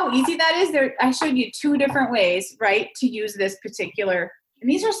how easy that is? I showed you 2 different ways, right, to use this particular.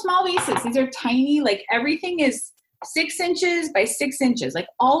 And these are small vases. These are tiny. Like everything is 6 inches by 6 inches. Like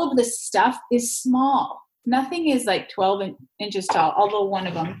all of this stuff is small. Nothing is like 12 inches tall, although one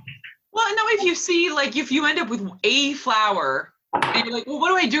of them. Well, no, if you see, like if you end up with a flower And you're like, well, what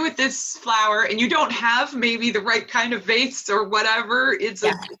do I do with this flower? And you don't have maybe the right kind of vase or whatever. It's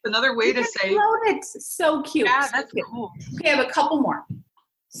another way to say. It's so cute. Yeah, that's cool. Okay, I have a couple more.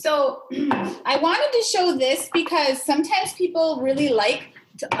 So I wanted to show this because sometimes people really like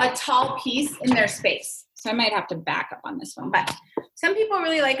a tall piece in their space. So I might have to back up on this one, but some people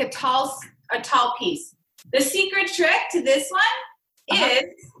really like a tall piece. The secret trick to this one is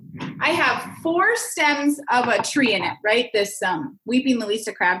I have 4 stems of a tree in it, right? This Weeping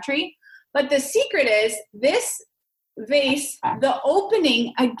Lalisa crab tree. But the secret is this vase, the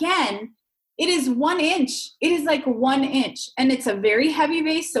opening, again, it is 1 inch. It is like 1 inch. And it's a very heavy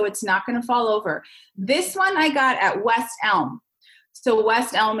vase, so it's not going to fall over. This one I got at West Elm. So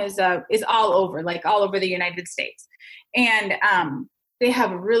West Elm is all over, like all over the United States. And they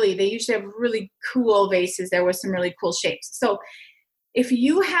usually have really cool vases there with some really cool shapes. So if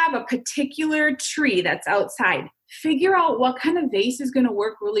you have a particular tree that's outside, figure out what kind of vase is going to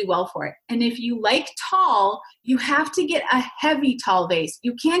work really well for it. And if you like tall, you have to get a heavy tall vase.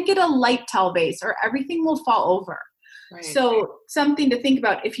 You can't get a light tall vase or everything will fall over. Right. So something to think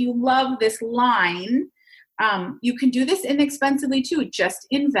about. If you love this line, you can do this inexpensively too. Just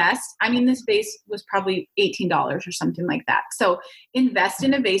invest. I mean, this vase was probably $18 or something like that. So invest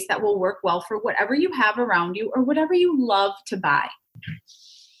in a vase that will work well for whatever you have around you or whatever you love to buy.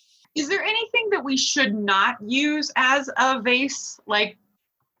 Is there anything that we should not use as a vase? Like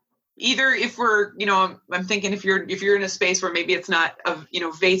either if we're, I'm thinking if you're in a space where maybe it's not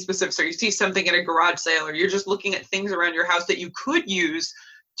vase specific, so you see something at a garage sale or you're just looking at things around your house that you could use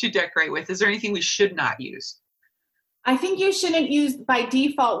to decorate with. Is there anything we should not use? I think you shouldn't use by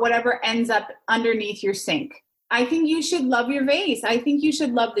default whatever ends up underneath your sink. I think you should love your vase. I think you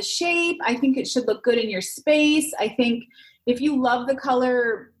should love the shape. I think it should look good in your space. I think if you love the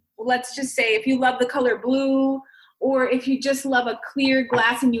color, let's just say if you love the color blue, or if you just love a clear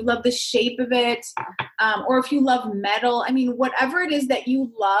glass and you love the shape of it, or if you love metal, I mean, whatever it is that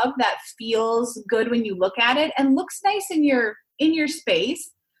you love that feels good when you look at it and looks nice in your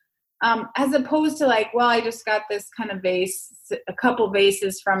space, as opposed to like, well, I just got this kind of vase, a couple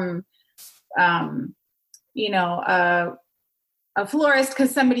vases from, a florist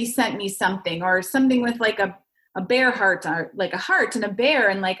because somebody sent me something, or something with like a bear heart, or like a heart and a bear,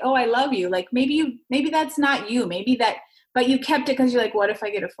 and like, oh, I love you. Like maybe that's not you. But you kept it because you're like, what if I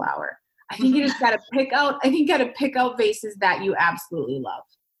get a flower? I think you just got to pick out vases that you absolutely love,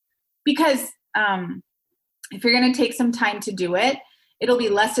 because if you're going to take some time to do it, it'll be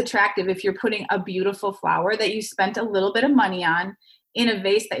less attractive if you're putting a beautiful flower that you spent a little bit of money on in a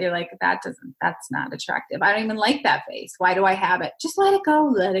vase that you're like, that's not attractive. I don't even like that vase. Why do I have it? Just let it go.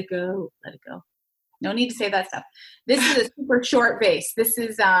 Let it go. Let it go. No need to say that stuff. This is a super short vase. This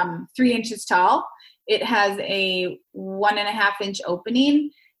is 3 inches tall. It has a 1.5 inch opening.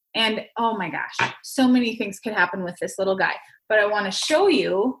 And oh my gosh, so many things could happen with this little guy. But I want to show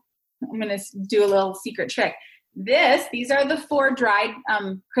you, I'm going to do a little secret trick. These are the 4 dried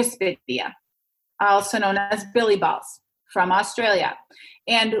Crispidia, also known as Billy Balls, from Australia.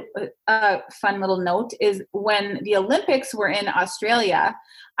 And a fun little note is when the Olympics were in Australia,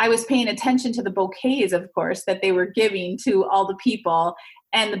 I was paying attention to the bouquets, of course, that they were giving to all the people.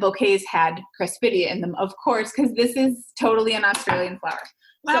 And the bouquets had Crispidia in them, of course, because this is totally an Australian flower.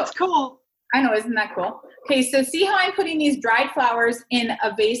 That's cool. I know, isn't that cool? Okay, so see how I'm putting these dried flowers in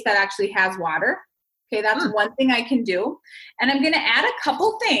a vase that actually has water? Okay, that's one thing I can do. And I'm going to add a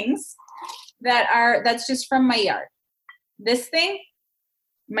couple things that's just from my yard. This thing,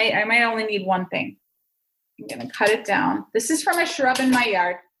 I might only need one thing. I'm going to cut it down. This is from a shrub in my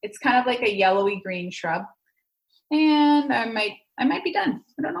yard. It's kind of like a yellowy green shrub. And I might be done.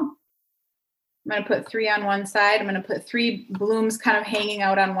 I don't know. I'm going to put 3 on one side. I'm going to put 3 blooms kind of hanging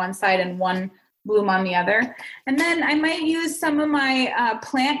out on one side and 1 bloom on the other. And then I might use some of my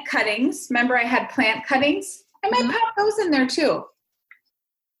plant cuttings. Remember I had plant cuttings? I might pop those in there too.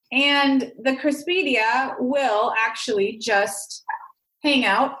 And the Crispidia will actually just hang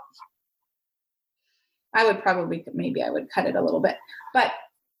out. I would cut it a little bit, but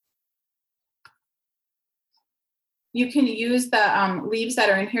you can use the leaves that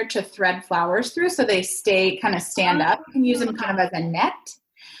are in here to thread flowers through so they stand up. You can use them kind of as a net.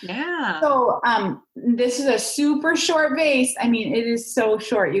 Yeah. So this is a super short vase. I mean, it is so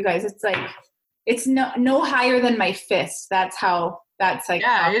short, you guys. It's like, it's no higher than my fist. Yeah,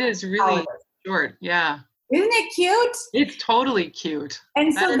 it is really short. Yeah. Isn't it cute? It's totally cute.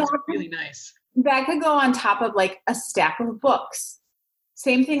 And so that's really nice. That could go on top of like a stack of books.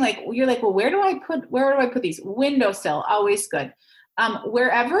 Same thing. Like you're like, well, where do I put these? Windowsill, always good.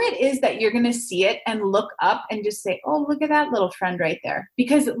 wherever it is that you're going to see it, and look up and just say, oh, look at that little friend right there.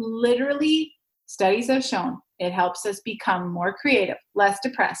 Because literally studies have shown it helps us become more creative, less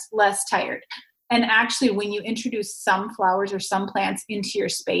depressed, less tired. And actually, when you introduce some flowers or some plants into your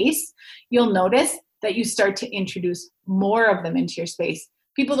space, you'll notice that you start to introduce more of them into your space.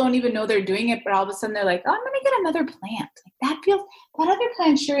 People don't even know they're doing it, but all of a sudden they're like, oh, I'm going to get another plant. Like that other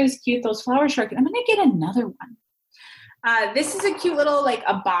plant sure is cute. Those flowers sure. I'm going to get another one. This is a cute little, like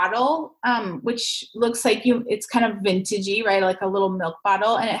a bottle, which looks like it's kind of vintagey, right? Like a little milk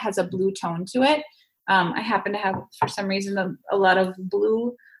bottle, and it has a blue tone to it. I happen to have, for some reason, a lot of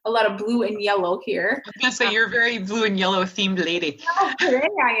blue and yellow here. I was going to say, you're a very blue and yellow themed lady. Oh, today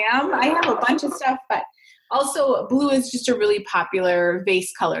I am. I have a bunch of stuff, but also blue is just a really popular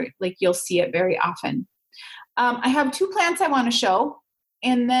vase color. Like you'll see it very often. I have 2 plants I want to show.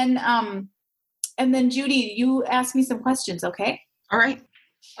 And then Judy, you ask me some questions, okay? All right.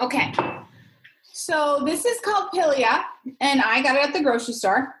 Okay. So this is called Pilea, and I got it at the grocery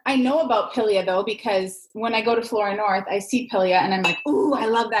store. I know about Pilea, though, because when I go to Flora North, I see Pilea, and I'm like, ooh, I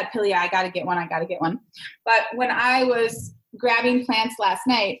love that Pilea. I got to get one. But when I was grabbing plants last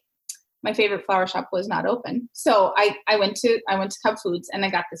night, my favorite flower shop was not open. So I went to Cub Foods, and I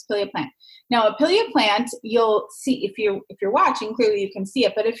got this Pilea plant. Now, a Pilea plant, you'll see if you're watching, clearly you can see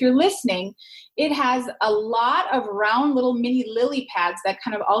it. But if you're listening, it has a lot of round little mini lily pads that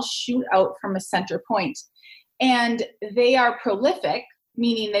kind of all shoot out from a center point. And they are prolific,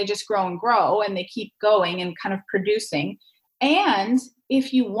 meaning they just grow and grow, and they keep going and kind of producing. And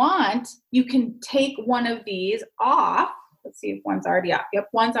if you want, you can take one of these off. Let's see if one's already off. Yep,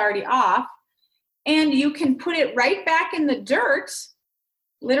 one's already off. And you can put it right back in the dirt.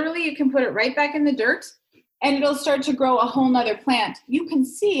 Literally, you can put it right back in the dirt, and it'll start to grow a whole nother plant. You can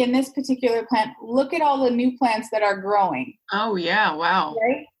see in this particular plant, look at all the new plants that are growing. Oh, yeah. Wow.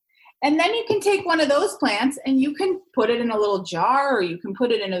 Right? And then you can take one of those plants and you can put it in a little jar, or you can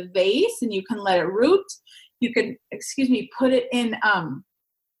put it in a vase and you can let it root. You can, put it in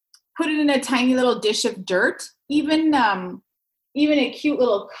a tiny little dish of dirt, even a cute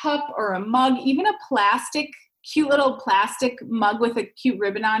little cup or a mug, even a cute little plastic mug with a cute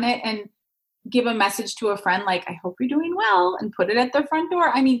ribbon on it, and give a message to a friend like, I hope you're doing well, and put it at their front door.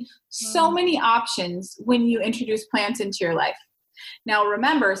 I mean, so many options when you introduce plants into your life. Now,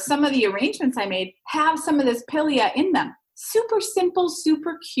 remember, some of the arrangements I made have some of this Pilea in them. Super simple,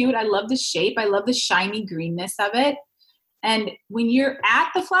 super cute. I love the shape. I love the shiny greenness of it. And when you're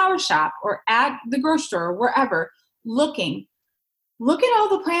at the flower shop or at the grocery store or wherever looking, look at all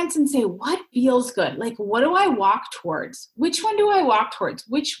the plants and say, what feels good? Like, what do I walk towards? Which one do I walk towards?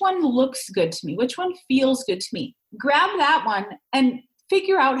 Which one looks good to me? Which one feels good to me? Grab that one and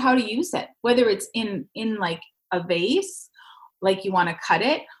figure out how to use it, whether it's in like a vase, like you want to cut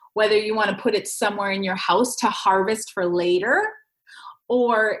it, whether you want to put it somewhere in your house to harvest for later,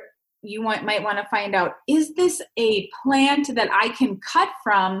 or you might want to find out, is this a plant that I can cut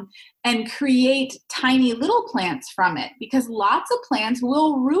from and create tiny little plants from it? Because lots of plants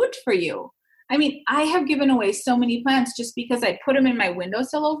will root for you. I mean, I have given away so many plants just because I put them in my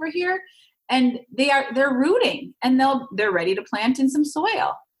windowsill over here, and they're rooting, and they're ready to plant in some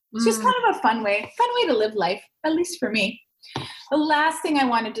soil. It's just kind of a fun way to live life, at least for me. The last thing I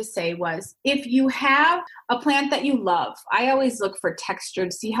wanted to say was, if you have a plant that you love, I always look for texture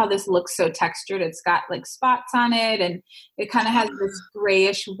to see how this looks so textured. It's got like spots on it, and it kind of has this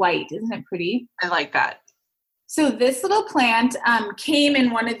grayish white. Isn't it pretty? I like that. So this little plant came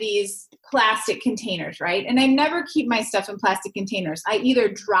in one of these plastic containers, right? And I never keep my stuff in plastic containers. I either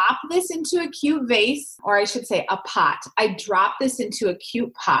drop this into a cute vase, or I should say a pot. I drop this into a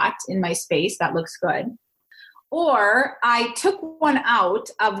cute pot in my space. That looks good. Or I took one out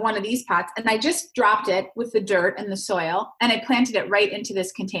of one of these pots and I just dropped it with the dirt and the soil, and I planted it right into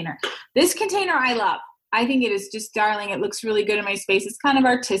this container. This container I love. I think it is just darling. It looks really good in my space. It's kind of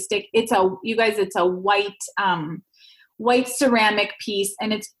artistic. It's a white ceramic piece,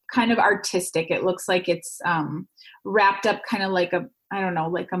 and it's kind of artistic. It looks like it's wrapped up kind of like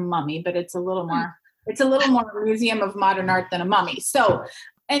like a mummy, but it's a little more Museum of Modern Art than a mummy. So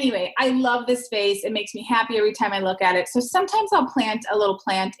anyway, I love this vase. It makes me happy every time I look at it. So sometimes I'll plant a little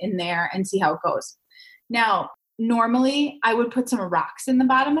plant in there and see how it goes. Now, normally I would put some rocks in the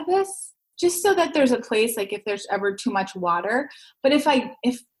bottom of this, just so that there's a place, like if there's ever too much water. But if I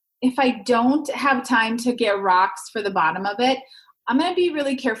don't have time to get rocks for the bottom of it, I'm going to be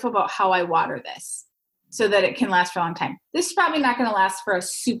really careful about how I water this so that it can last for a long time. This is probably not going to last for a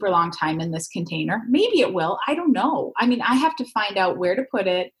super long time in this container. Maybe it will. I don't know. I mean, I have to find out where to put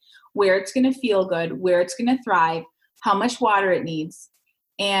it, where it's going to feel good, where it's going to thrive. how much water it needs,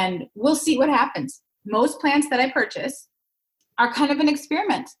 and we'll see what happens. Most plants that I purchase are kind of an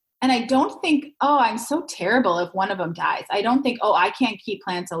experiment. And I don't think, oh, I'm so terrible if one of them dies. I don't think, oh, I can't keep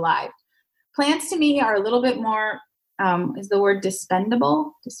plants alive. Plants to me are a little bit more, is the word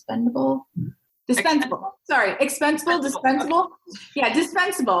dispensable? Dispensable. Sorry, expensible, dispensable. Yeah,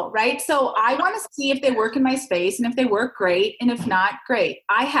 dispensable, right? So I want to see if they work in my space, and if they work, great. And if not, great.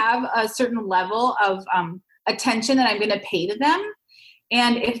 I have a certain level of attention that I'm going to pay to them.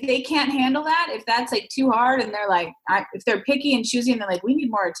 And if they can't handle that, if that's like too hard and they're like, if they're picky and choosy and they're like, we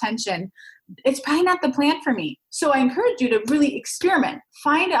need more attention, it's probably not the plant for me. So I encourage you to really experiment.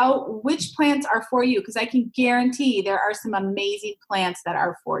 Find out which plants are for you, because I can guarantee there are some amazing plants that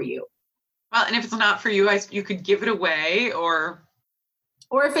are for you. Well, and if it's not for you, you could give it away, or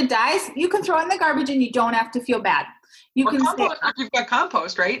if it dies, you can throw it in the garbage and you don't have to feel bad. You can compost. You've got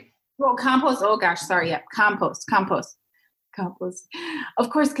compost, right? Well, compost. Oh gosh, sorry. Yeah, compost. Of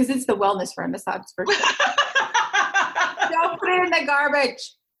course, because it's the wellness renaissance for sure. Don't put it in the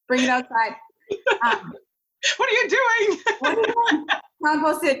garbage. Bring it outside. What are you doing? What are you doing?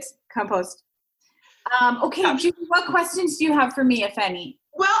 Compost it. Compost. Okay, Judy, what questions do you have for me, if any?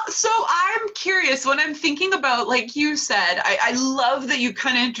 Well, so I'm curious when I'm thinking about, like you said, I love that you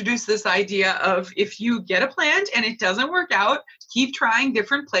kind of introduced this idea of, if you get a plant and it doesn't work out, keep trying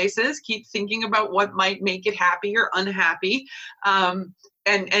different places, keep thinking about what might make it happy or unhappy,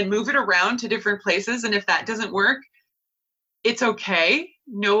 and move it around to different places. And if that doesn't work, it's okay.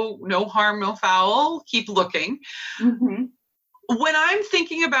 No harm, no foul. Keep looking. Mm-hmm. When I'm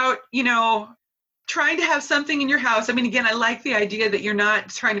thinking about, trying to have something in your house. I mean, again, I like the idea that you're not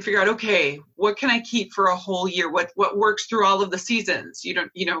trying to figure out, okay, what can I keep for a whole year? What works through all of the seasons? You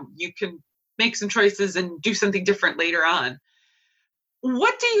can make some choices and do something different later on.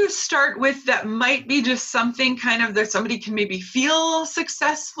 What do you start with that might be just something kind of that somebody can maybe feel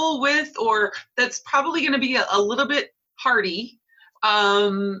successful with, or that's probably going to be a little bit hardy,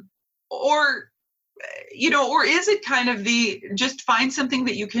 or is it kind of just find something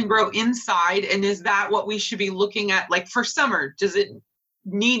that you can grow inside? And is that what we should be looking at? Like for summer, does it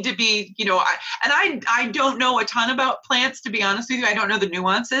need to be, I don't know a ton about plants, to be honest with you. I don't know the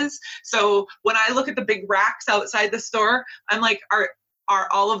nuances. So when I look at the big racks outside the store, I'm like, are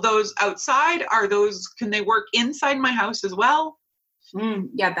all of those outside? Can they work inside my house as well?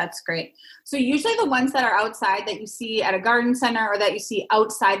 Yeah, that's great. So usually the ones that are outside that you see at a garden center or that you see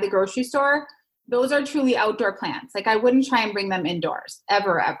outside the grocery store, those are truly outdoor plants. Like I wouldn't try and bring them indoors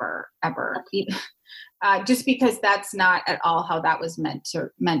ever, just because that's not at all how that was meant to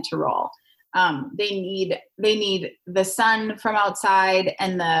roll. They need the sun from outside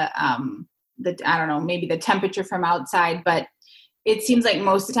and the I don't know, maybe the temperature from outside. But it seems like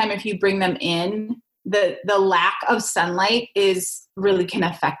most of the time, if you bring them in, the lack of sunlight really can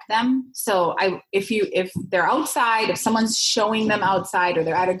affect them. So if they're outside, if someone's showing them outside or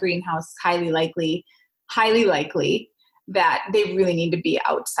they're at a greenhouse, highly likely that they really need to be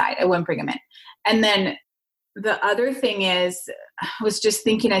outside. I wouldn't bring them in. And then the other thing is, I was just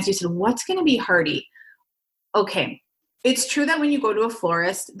thinking, as you said, what's going to be hardy? Okay. It's true that when you go to a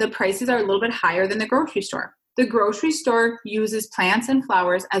florist, the prices are a little bit higher than the grocery store. The grocery store uses plants and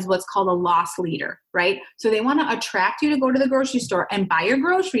flowers as what's called a loss leader, right? So they want to attract you to go to the grocery store and buy your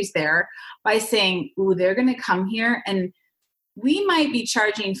groceries there by saying, ooh, they're going to come here and we might be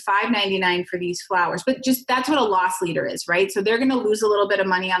charging $5.99 for these flowers, but just that's what a loss leader is, right? So they're going to lose a little bit of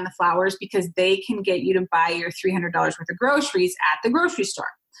money on the flowers because they can get you to buy your $300 worth of groceries at the grocery store.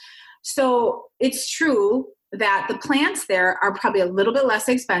 So it's true that the plants there are probably a little bit less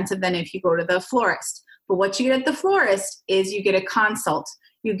expensive than if you go to the florist. But what you get at the florist is you get a consult.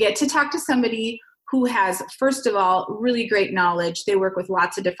 You get to talk to somebody who has, first of all, really great knowledge. They work with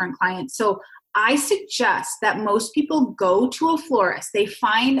lots of different clients. So I suggest that most people go to a florist. They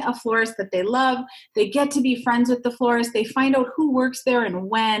find a florist that they love. They get to be friends with the florist. They find out who works there and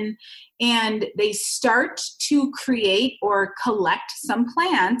when. And they start to create or collect some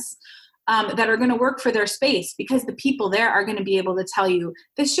plants that are going to work for their space, because the people there are going to be able to tell you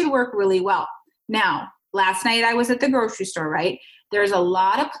this should work really well. Now, last night I was at the grocery store, right? There's a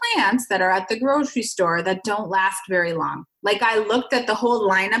lot of plants that are at the grocery store that don't last very long. Like I looked at the whole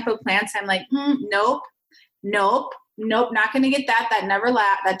lineup of plants. I'm like, nope, not going to get that.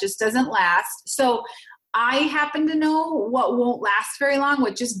 That just doesn't last. So I happen to know what won't last very long,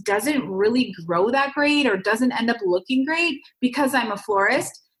 what just doesn't really grow that great or doesn't end up looking great, because I'm a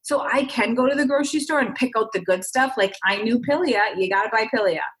florist. So I can go to the grocery store and pick out the good stuff. Like I knew Pilea, you got to buy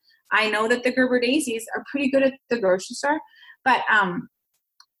Pilea. I know that the Gerber daisies are pretty good at the grocery store, but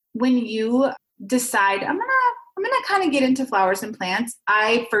when you decide I'm I'm going to kind of get into flowers and plants,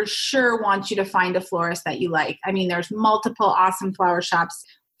 I for sure want you to find a florist that you like. I mean, there's multiple awesome flower shops.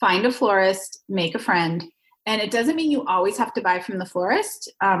 Find a florist, make a friend. And it doesn't mean you always have to buy from the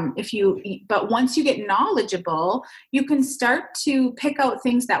florist. But once you get knowledgeable, you can start to pick out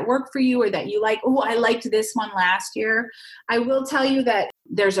things that work for you or that you like. Oh, I liked this one last year. I will tell you that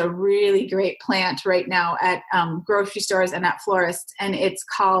there's a really great plant right now at grocery stores and at florists, and it's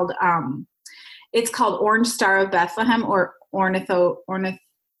called Orange Star of Bethlehem, or ornithogallum.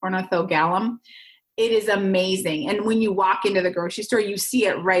 It is amazing. And when you walk into the grocery store, you see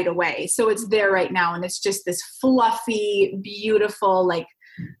it right away. So it's there right now. And it's just this fluffy, beautiful, like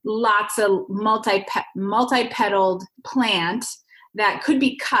lots of multi-petaled plant that could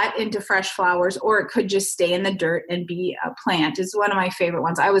be cut into fresh flowers, or it could just stay in the dirt and be a plant. It's one of my favorite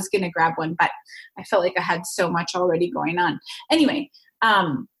ones. I was going to grab one, but I felt like I had so much already going on. Anyway,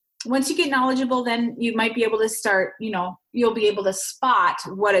 once you get knowledgeable, then you might be able to start, you'll be able to spot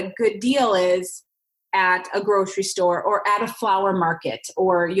what a good deal is at a grocery store or at a flower market,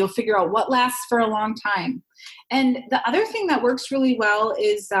 or you'll figure out what lasts for a long time. And the other thing that works really well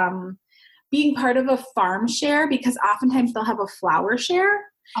is being part of a farm share, because oftentimes they'll have a flower share.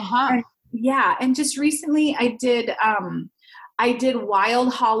 And, and just recently I did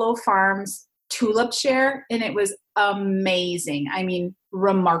Wild Hollow Farms tulip share, and it was amazing. I mean,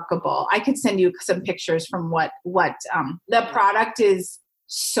 remarkable. I could send you some pictures from what the product is.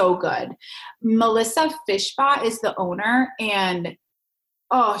 So good. Melissa Fishbaugh is the owner, and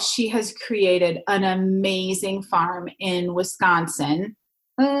she has created an amazing farm in Wisconsin.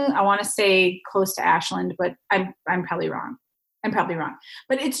 I want to say close to Ashland, but I'm probably wrong.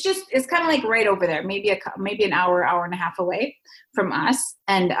 But it's kind of like right over there, maybe an hour and a half away from us.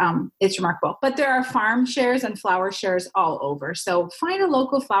 And it's remarkable. But there are farm shares and flower shares all over. So find a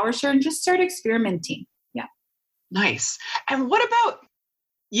local flower share and just start experimenting. Yeah. Nice. And what about,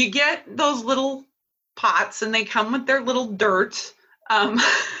 you get those little pots and they come with their little dirt.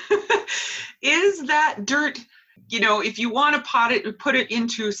 Is that dirt, if you want to put it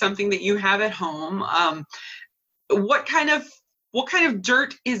into something that you have at home, what kind of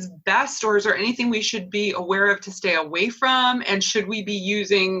dirt is best, or is there anything we should be aware of to stay away from? And should we be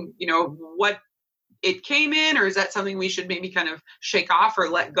using, what it came in, or is that something we should maybe kind of shake off or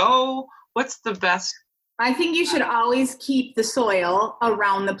let go? What's the best? I think you should always keep the soil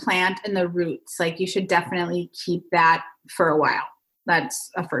around the plant and the roots. Like, you should definitely keep that for a while. That's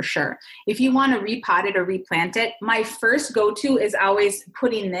for sure. If you want to repot it or replant it, my first go-to is always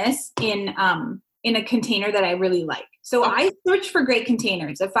putting this in a container that I really like. So I search for great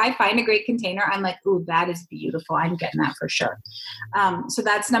containers. If I find a great container, I'm like, ooh, that is beautiful. I'm getting that for sure. So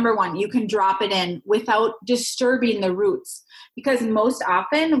that's number one. You can drop it in without disturbing the roots, because most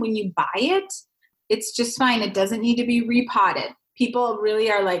often when you buy it, it's just fine. It doesn't need to be repotted. People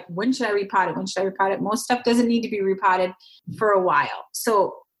really are like, when should I repot it? When should I repot it? Most stuff doesn't need to be repotted for a while.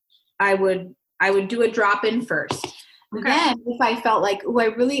 So I would do a drop in first. Okay. Then if I felt like,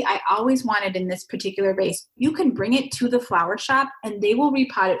 I always wanted in this particular vase, you can bring it to the flower shop and they will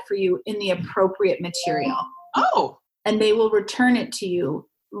repot it for you in the appropriate material. Oh. And they will return it to you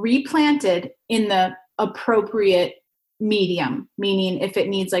replanted in the appropriate medium, meaning if it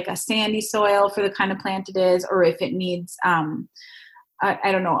needs like a sandy soil for the kind of plant it is, or if it needs,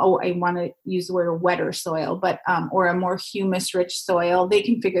 I don't know, I want to use the word wetter soil, but, or a more humus rich soil, they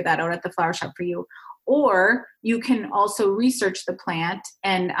can figure that out at the flower shop for you. Or you can also research the plant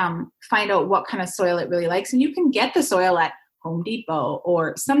and find out what kind of soil it really likes. And you can get the soil at Home Depot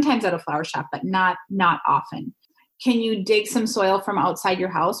or sometimes at a flower shop, but not often. Can you dig some soil from outside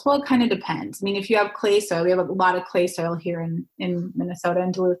your house? Well, it kind of depends. I mean, if you have clay soil, we have a lot of clay soil here in Minnesota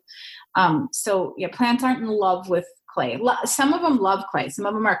and Duluth. So yeah, plants aren't in love with clay. Some of them love clay. Some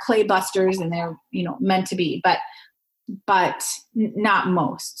of them are clay busters and they're, meant to be, but not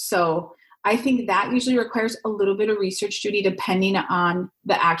most. So I think that usually requires a little bit of research, Judy, depending on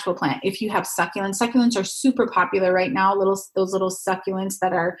the actual plant. If you have succulents are super popular right now. Those little succulents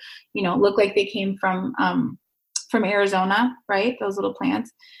that are, look like they came from Arizona, right? Those little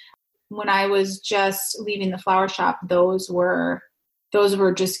plants. When I was just leaving the flower shop, those were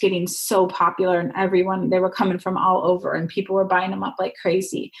just getting so popular, and they were coming from all over and people were buying them up like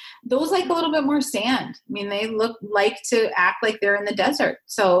crazy. Those like a little bit more sand. I mean, they like to act like they're in the desert.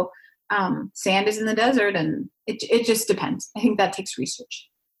 So sand is in the desert, and it just depends. I think that takes research.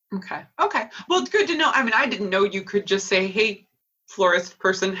 Okay. Well, it's good to know. I mean, I didn't know you could just say, hey, florist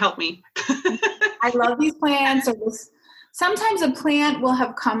person, help me. I love these plants. Sometimes a plant will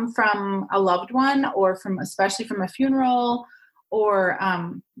have come from a loved one or especially from a funeral, or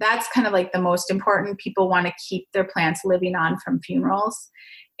that's kind of like the most important. People want to keep their plants living on from funerals.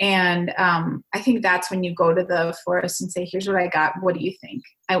 And I think that's when you go to the florist and say, here's what I got. What do you think?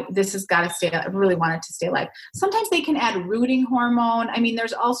 This has got to stay. I really want it to stay alive. Sometimes they can add rooting hormone. I mean,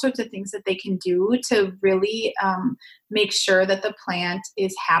 there's all sorts of things that they can do to really make sure that the plant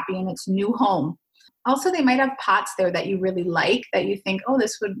is happy in its new home. Also, they might have pots there that you really like, that you think, oh,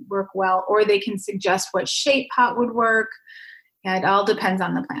 this would work well. Or they can suggest what shape pot would work. Yeah, it all depends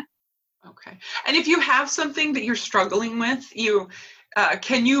on the plant. Okay. And if you have something that you're struggling with,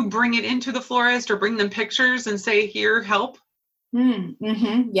 can you bring it into the florist or bring them pictures and say, here, help?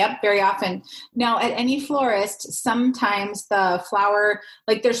 Yep, very often. Now, at any florist, sometimes the flower,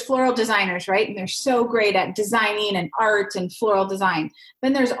 like there's floral designers, right? And they're so great at designing and art and floral design.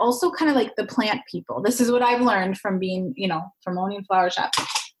 Then there's also kind of like the plant people. This is what I've learned from being, from owning flower shops.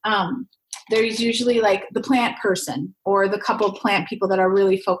 There's usually like the plant person or the couple of plant people that are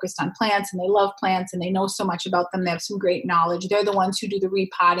really focused on plants and they love plants and they know so much about them. They have some great knowledge. They're the ones who do the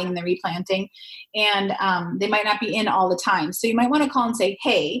repotting and the replanting, and they might not be in all the time. So you might want to call and say,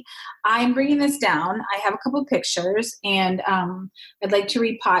 hey, I'm bringing this down. I have a couple of pictures and I'd like to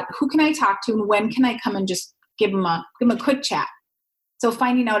repot. Who can I talk to and when can I come and just give them a quick chat? So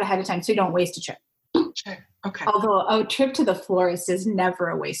finding out ahead of time so you don't waste a trip. Sure. Okay. Although a trip to the florist is never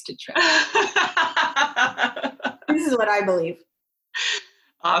a wasted trip. This is what I believe.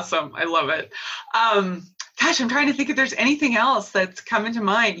 Awesome. I love it. Gosh, I'm trying to think if there's anything else that's coming to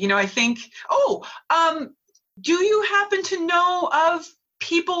mind. I think, do you happen to know of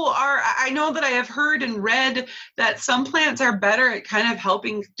I know that I have heard and read that some plants are better at kind of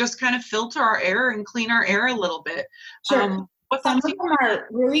helping just kind of filter our air and clean our air a little bit. Sure. Some of them are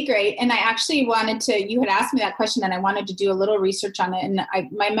really great. And I actually you had asked me that question and I wanted to do a little research on it. And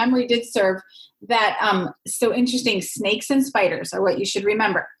my memory did serve that. So interesting. Snakes and spiders are what you should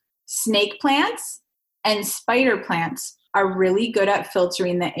remember. Snake plants and spider plants are really good at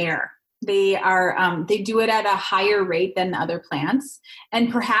filtering the air. They do it at a higher rate than other plants. And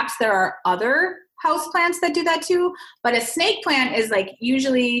perhaps there are other house plants that do that too. But a snake plant is like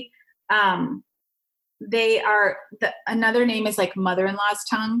usually, another name is like mother-in-law's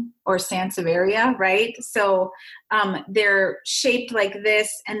tongue or sansevieria, right? So they're shaped like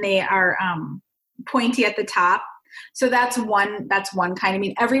this and they are pointy at the top. So that's one kind. I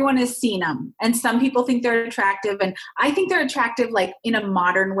mean, everyone has seen them and some people think they're attractive. And I think they're attractive like in a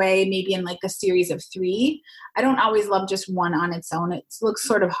modern way, maybe in like a series of 3. I don't always love just one on its own. It looks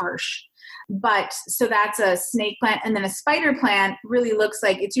sort of harsh. But so that's a snake plant. And then a spider plant really looks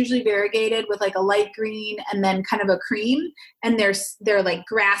like it's usually variegated with like a light green and then kind of a cream. And they're like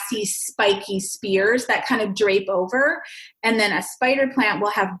grassy, spiky spears that kind of drape over. And then a spider plant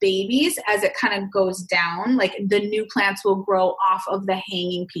will have babies as it kind of goes down. Like the new plants will grow off of the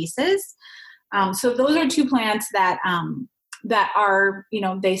hanging pieces. So those are 2 plants that are,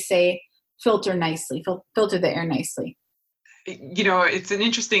 they say filter nicely, filter the air nicely. It's an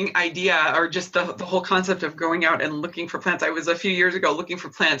interesting idea, or just the whole concept of going out and looking for plants. I was a few years ago looking for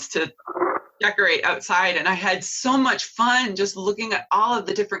plants to decorate outside, and I had so much fun just looking at all of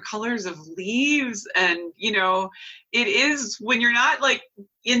the different colors of leaves. And, it is when you're not like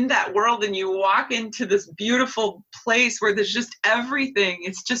in that world and you walk into this beautiful place where there's just everything,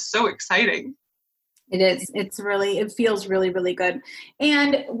 it's just so exciting. It is. It feels really, really good.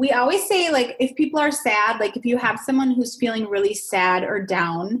 And we always say, like, if people are sad, like if you have someone who's feeling really sad or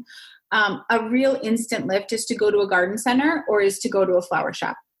down, a real instant lift is to go to a garden center or is to go to a flower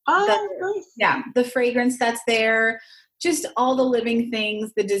shop. Nice. Yeah. The fragrance that's there, just all the living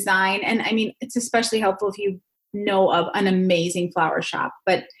things, the design. And I mean, it's especially helpful if you know of an amazing flower shop.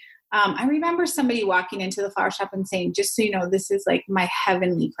 But I remember somebody walking into the flower shop and saying, just so you know, this is like my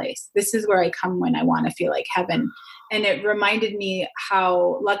heavenly place. This is where I come when I want to feel like heaven. And it reminded me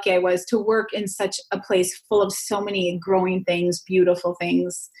how lucky I was to work in such a place full of so many growing things, beautiful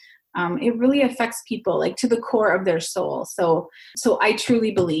things. It really affects people like to the core of their soul. So I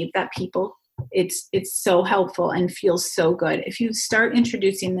truly believe that people, it's so helpful and feels so good. If you start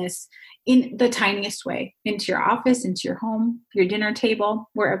introducing this in the tiniest way into your office, into your home, your dinner table,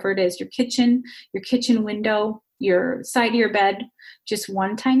 wherever it is, your kitchen window, your side of your bed, just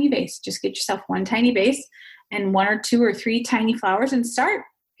one tiny vase. Just get yourself one tiny vase and 1 or 2 or 3 tiny flowers and start.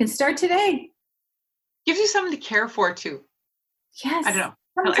 You can start today. Gives you something to care for too. Yes. I don't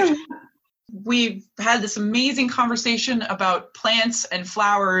know. We've had this amazing conversation about plants and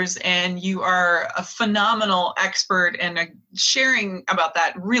flowers, and you are a phenomenal expert and sharing about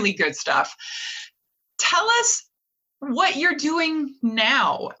that really good stuff. Tell us what you're doing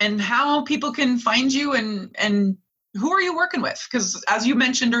now and how people can find you and who are you working with? Because as you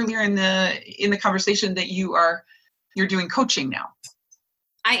mentioned earlier in the conversation that you're doing coaching now.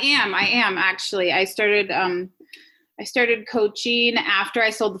 I am actually. I started coaching after I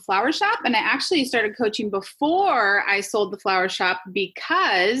sold the flower shop, and I actually started coaching before I sold the flower shop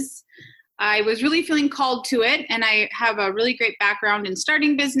because I was really feeling called to it. And I have a really great background in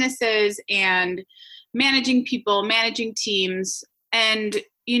starting businesses and managing people, managing teams, and,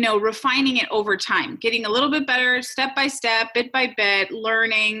 refining it over time, getting a little bit better, step by step, bit by bit,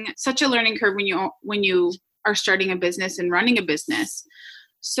 learning. Such a learning curve when you are starting a business and running a business.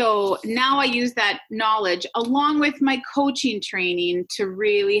 So now I use that knowledge along with my coaching training to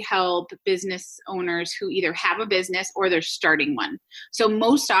really help business owners who either have a business or they're starting one. So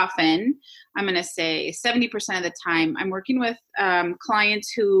most often, I'm going to say 70% of the time, I'm working with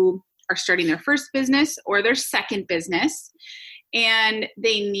clients who are starting their first business or their second business. And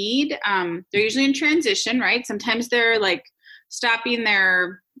they need, they're usually in transition, right? Sometimes they're like stopping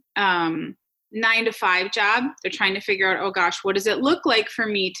their 9-to-5 job. They're trying to figure out, oh gosh, what does it look like for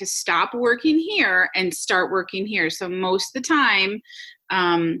me to stop working here and start working here? So most of the time,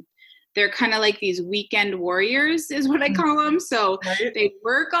 they're kind of like these weekend warriors is what I call them. So They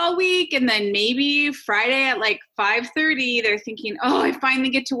work all week, and then maybe Friday at like 5:30, they're thinking, oh, I finally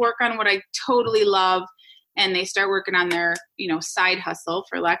get to work on what I totally love. And they start working on their, side hustle,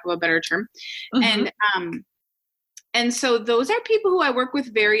 for lack of a better term. Mm-hmm. And so those are people who I work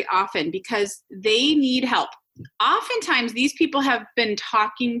with very often because they need help. Oftentimes, these people have been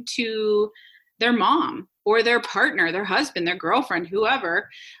talking to their mom or their partner, their husband, their girlfriend, whoever.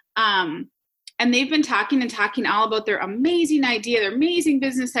 And they've been talking all about their amazing idea, their amazing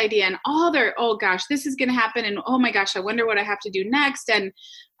business idea, and all their, oh gosh, this is going to happen. And oh my gosh, I wonder what I have to do next. And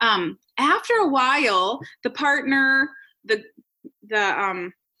after a while, the partner, the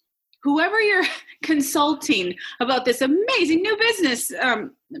whoever you're consulting about this amazing new business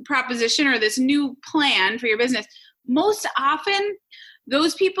proposition or this new plan for your business, most often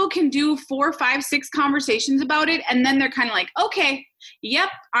those people can do 4, 5, 6 conversations about it. And then they're kind of like, okay, yep,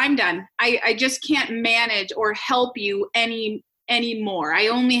 I'm done. I just can't manage or help you anymore. I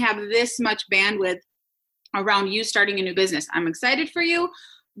only have this much bandwidth around you starting a new business. I'm excited for you.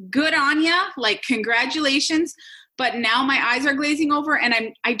 Good on ya. Like, congratulations. But now my eyes are glazing over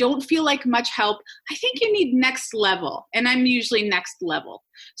and I don't feel like much help. I think you need next level. And I'm usually next level.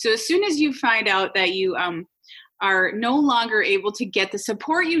 So as soon as you find out that you are no longer able to get the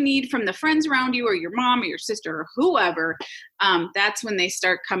support you need from the friends around you or your mom or your sister or whoever, that's when they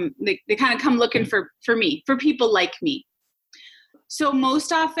they kind of come looking for me, for people like me. So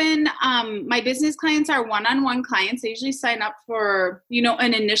most often, my business clients are one-on-one clients. They usually sign up for,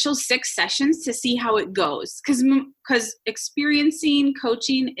 an initial 6 sessions to see how it goes. Because experiencing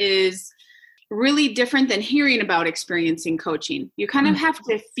coaching is really different than hearing about experiencing coaching. You kind of have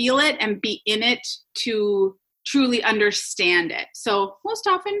to feel it and be in it to truly understand it. So most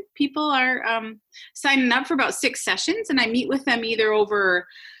often people are signing up for about 6 sessions, and I meet with them either over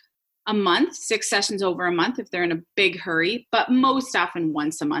a month, 6 sessions over a month if they're in a big hurry, but most often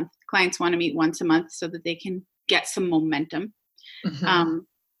once a month. Clients want to meet once a month so that they can get some momentum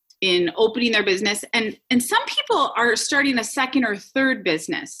in opening their business. And some people are starting a second or third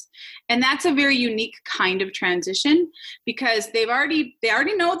business. And that's a very unique kind of transition because they already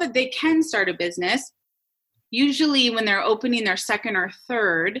know that they can start a business. Usually when they're opening their second or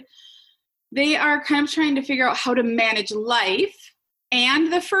third, they are kind of trying to figure out how to manage life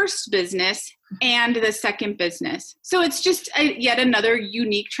and the first business and the second business. So it's just yet another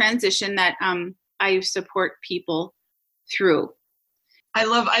unique transition that I support people through. I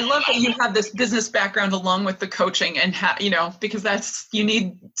love that you have this business background along with the coaching and because you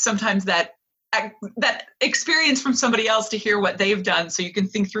need sometimes that experience from somebody else to hear what they've done so you can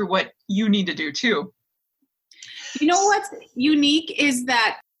think through what you need to do too. You know what's unique is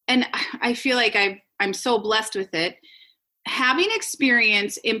that, and I feel like I'm so blessed with it, having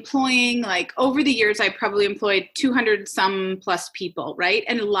experience employing, like over the years, I probably employed 200 some plus people, right?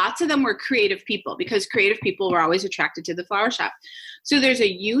 And lots of them were creative people because creative people were always attracted to the flower shop. So there's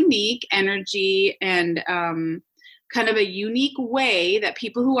a unique energy and kind of a unique way that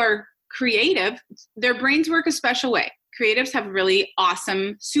people who are creative, their brains work a special way. Creatives have really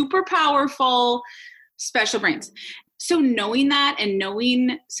awesome, super powerful, special brains. So knowing that and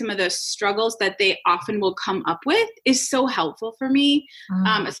knowing some of the struggles that they often will come up with is so helpful for me,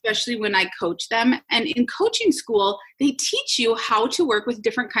 especially when I coach them. And in coaching school, they teach you how to work with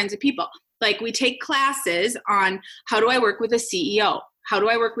different kinds of people. Like we take classes on how do I work with a CEO? How do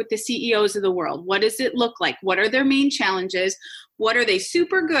I work with the CEOs of the world? What does it look like? What are their main challenges? what are they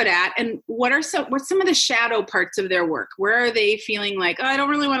super good at, and what's some of the shadow parts of their work? Where are they feeling like, oh, I don't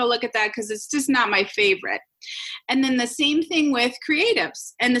really want to look at that because it's just not my favorite? And then the same thing with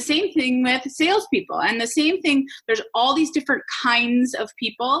creatives, and the same thing with salespeople, and the same thing. There's all these different kinds of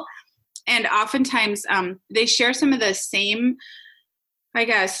people, and oftentimes they share some of the same, I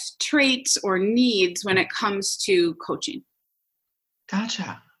guess, traits or needs when it comes to coaching.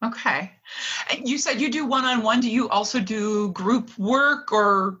 Gotcha. Okay. And you said you do one-on-one. Do you also do group work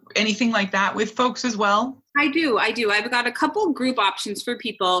or anything like that with folks as well? I do. I've got a couple group options for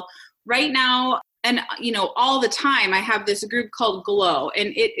people right now. And, all the time I have this group called Glow,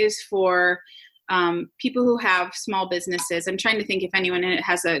 and it is for people who have small businesses. I'm trying to think if anyone in it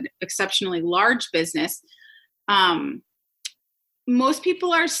has an exceptionally large business. Most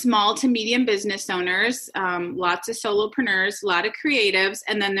people are small to medium business owners, lots of solopreneurs, a lot of creatives,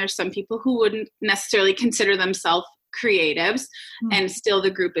 and then there's some people who wouldn't necessarily consider themselves creatives, and still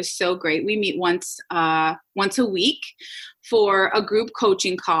the group is so great. We meet once a week for a group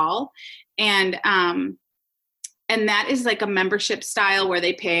coaching call, and that is like a membership style where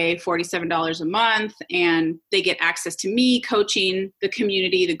they pay $47 a month and they get access to me coaching the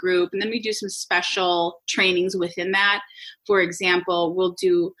community, the group. And then we do some special trainings within that. For example, we'll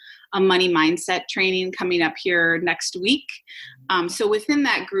do a money mindset training coming up here next week. So within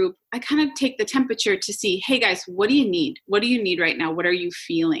that group, I kind of take the temperature to see, hey guys, what do you need? What do you need right now? What are you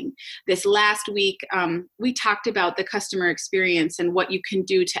feeling? This last week, we talked about the customer experience and what you can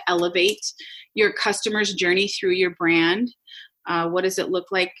do to elevate your customer's journey through your brand. What does it look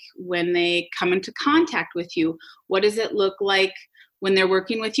like when they come into contact with you? What does it look like when they're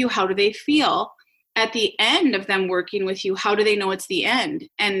working with you? How do they feel? At the end of them working with you, how do they know it's the end?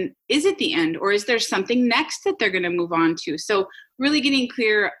 And is it the end, or is there something next that they're going to move on to? So really getting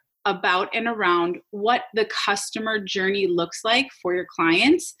clear about and around what the customer journey looks like for your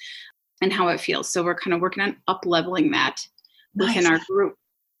clients and how it feels. So we're kind of working on up-leveling that within our group.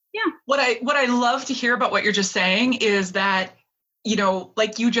 Yeah. What I love to hear about what you're just saying is that,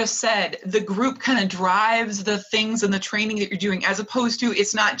 like you just said, the group kind of drives the things and the training that you're doing, as opposed to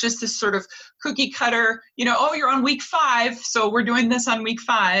it's not just this sort of cookie cutter, oh, you're on week 5, so we're doing this on week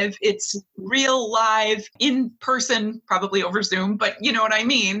 5. It's real, live, in person, probably over Zoom, but you know what I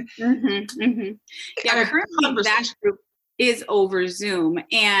mean? Mm-hmm, mm-hmm. Yeah, currently that group is over Zoom.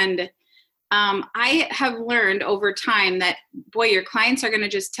 And I have learned over time that, boy, your clients are going to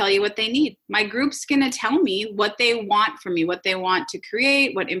just tell you what they need. My group's going to tell me what they want from me, what they want to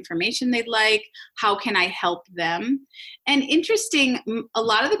create, what information they'd like, how can I help them? And interesting, a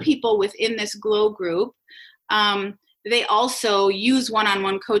lot of the people within this Glow group, they also use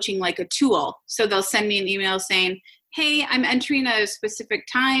one-on-one coaching like a tool. So they'll send me an email saying, hey, I'm entering a specific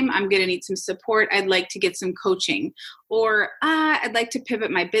time. I'm going to need some support. I'd like to get some coaching. Or I'd like to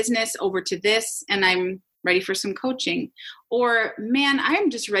pivot my business over to this, and I'm ready for some coaching. Or, man, I'm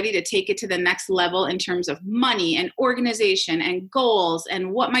just ready to take it to the next level in terms of money and organization and goals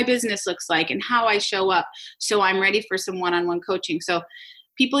and what my business looks like and how I show up. So I'm ready for some one-on-one coaching. So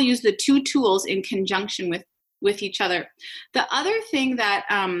people use the two tools in conjunction with each other. The other thing that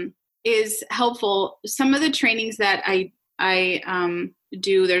is helpful, some of the trainings that I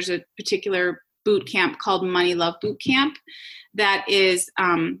do, there's a particular boot camp called Money Love Boot Camp that is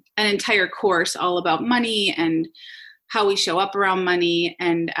an entire course all about money and how we show up around money.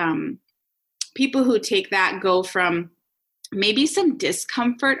 And people who take that go from maybe some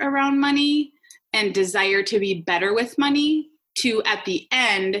discomfort around money and desire to be better with money to, at the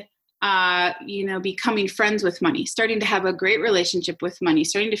end, becoming friends with money, starting to have a great relationship with money,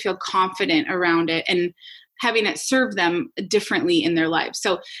 starting to feel confident around it, and having it serve them differently in their lives.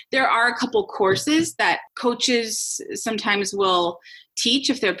 So there are a couple courses that coaches sometimes will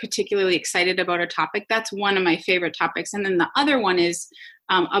teach if they're particularly excited about a topic. That's one of my favorite topics. And then the other one is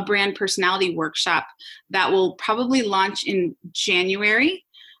a brand personality workshop that will probably launch in January.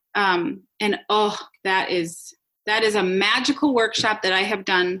 That is a magical workshop that I have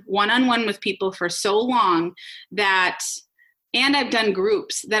done one-on-one with people for so long and I've done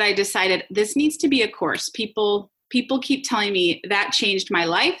groups that I decided this needs to be a course. People keep telling me that changed my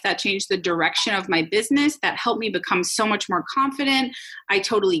life. That changed the direction of my business. That helped me become so much more confident. I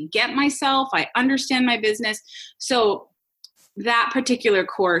totally get myself. I understand my business. So that particular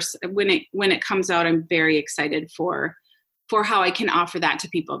course, when it comes out, I'm very excited for how I can offer that to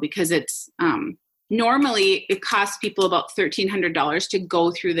people, because it's, normally it costs people about $1,300 to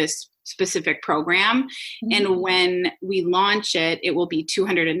go through this specific program. Mm-hmm. And when we launch it, it will be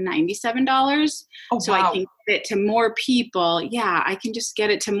 $297. Oh, so wow. I can get it to more people. Yeah, I can just get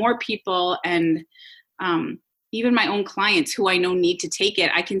it to more people and even my own clients who I know need to take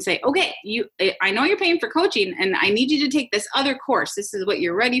it, I can say, okay, I know you're paying for coaching and I need you to take this other course. This is what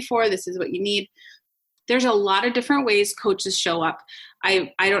you're ready for. This is what you need. There's a lot of different ways coaches show up.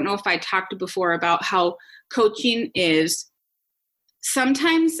 I don't know if I talked before about how coaching is,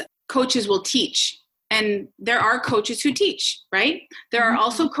 sometimes coaches will teach. And there are coaches who teach, right? There are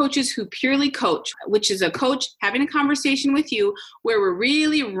also coaches who purely coach, which is a coach having a conversation with you where we're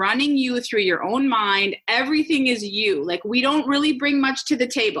really running you through your own mind. Everything is you. Like, we don't really bring much to the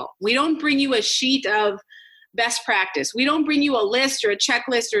table. We don't bring you a sheet of best practice. We don't bring you a list or a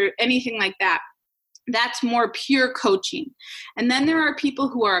checklist or anything like that. That's more pure coaching. And then there are people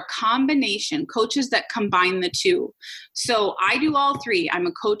who are a combination, coaches that combine the two. So I do all three. I'm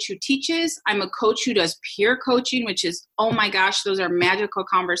a coach who teaches. I'm a coach who does pure coaching, which is, oh my gosh, those are magical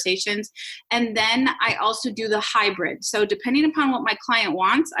conversations. And then I also do the hybrid. So depending upon what my client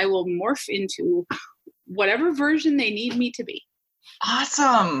wants, I will morph into whatever version they need me to be.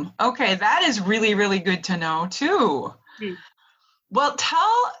 Awesome. Okay, that is really, really good to know too. Well,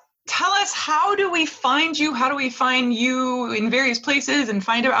 tell us, how do we find you? How do we find you in various places and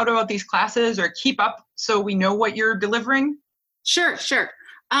find out about these classes or keep up so we know what you're delivering? Sure.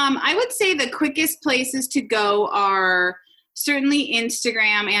 I would say the quickest places to go are certainly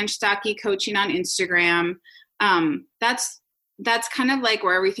Instagram and Stocke Coaching on Instagram. That's kind of like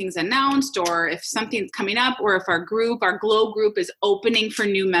where everything's announced, or if something's coming up, or if our Glow group is opening for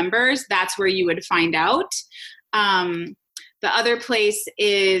new members, that's where you would find out. The other place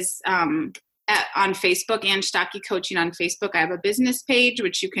is on Facebook, and Stocke Coaching on Facebook. I have a business page,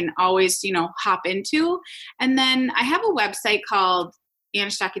 which you can always, hop into. And then I have a website called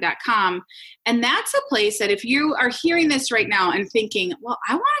annstocke.com. And that's a place that if you are hearing this right now and thinking, well,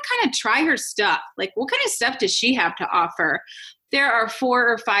 I want to kind of try her stuff. Like, what kind of stuff does she have to offer? There are 4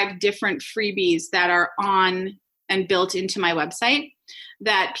 or 5 different freebies that are on and built into my website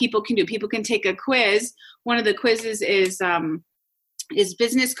that people can do. People can take a quiz. One of the quizzes is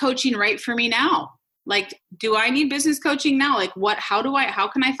business coaching right for me now? Like, do I need business coaching now? Like, how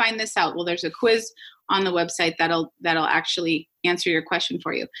can I find this out? Well, there's a quiz on the website that'll actually answer your question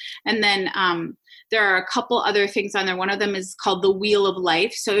for you. And then there are a couple other things on there. One of them is called the Wheel of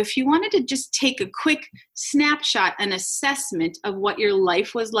Life. So if you wanted to just take a quick snapshot, an assessment of what your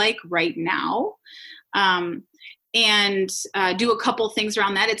life was like right now, and do a couple things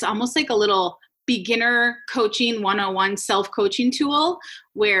around that. It's almost like a little beginner coaching 101 self-coaching tool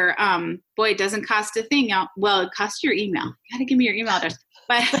where, it doesn't cost a thing. Well, it costs your email. You got to give me your email address.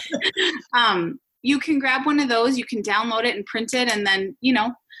 But you can grab one of those. You can download it and print it. And then,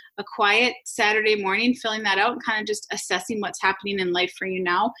 a quiet Saturday morning, filling that out and kind of just assessing what's happening in life for you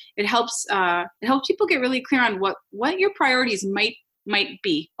now. It helps people get really clear on what your priorities might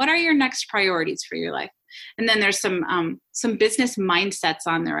be. What are your next priorities for your life? And then there's some business mindsets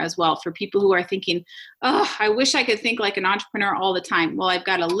on there as well for people who are thinking, oh, I wish I could think like an entrepreneur all the time. Well, I've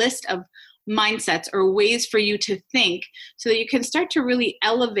got a list of mindsets or ways for you to think so that you can start to really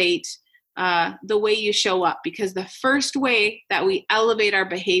elevate the way you show up, because the first way that we elevate our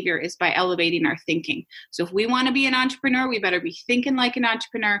behavior is by elevating our thinking. So if we want to be an entrepreneur, we better be thinking like an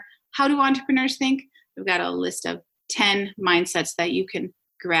entrepreneur. How do entrepreneurs think? We've got a list of 10 mindsets that you can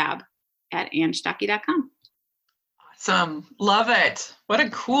grab at annstocke.com. Awesome. Love it. What a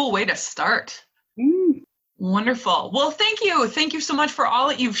cool way to start. Wonderful. Well, thank you. Thank you so much for all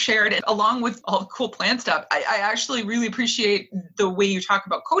that you've shared, along with all the cool plan stuff. I actually really appreciate the way you talk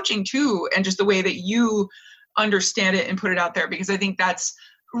about coaching too, and just the way that you understand it and put it out there, because I think that's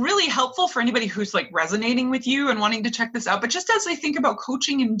really helpful for anybody who's like resonating with you and wanting to check this out. But just as they think about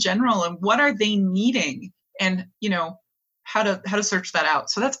coaching in general and what are they needing, and how to search that out.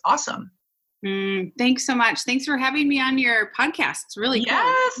 So that's awesome. Thanks so much. Thanks for having me on your podcast. It's really cool.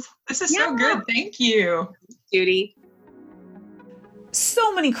 Yes, this is so good. Thank you, Judy.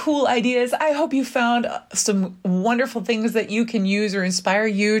 So many cool ideas. I hope you found some wonderful things that you can use or inspire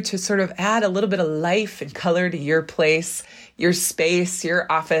you to sort of add a little bit of life and color to your place, your space, your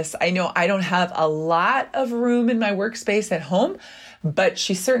office. I know I don't have a lot of room in my workspace at home, but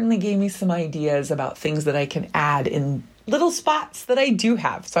she certainly gave me some ideas about things that I can add in little spots that I do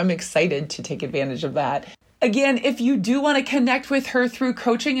have. So I'm excited to take advantage of that. Again, if you do want to connect with her through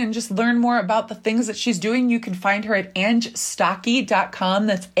coaching and just learn more about the things that she's doing, you can find her at annstocke.com.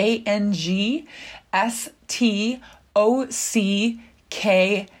 That's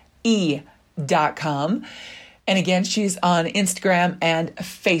ANGSTOCKE.com. And again, she's on Instagram and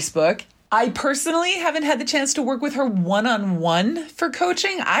Facebook. I personally haven't had the chance to work with her one-on-one for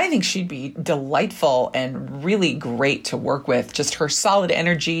coaching. I think she'd be delightful and really great to work with. Just her solid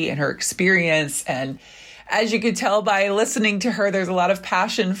energy and her experience and As you could tell by listening to her, there's a lot of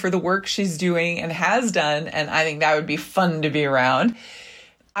passion for the work she's doing and has done, and I think that would be fun to be around.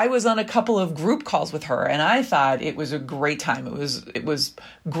 I was on a couple of group calls with her, and I thought it was a great time. It was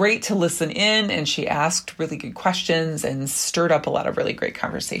great to listen in, and she asked really good questions and stirred up a lot of really great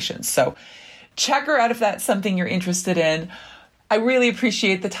conversations. So check her out if that's something you're interested in. I really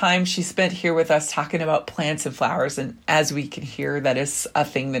appreciate the time she spent here with us talking about plants and flowers. And as we can hear, that is a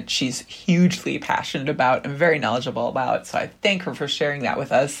thing that she's hugely passionate about and very knowledgeable about. So I thank her for sharing that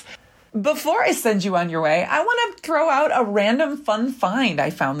with us. Before I send you on your way, I want to throw out a random fun find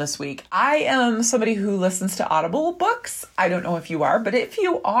I found this week. I am somebody who listens to Audible books. I don't know if you are, but if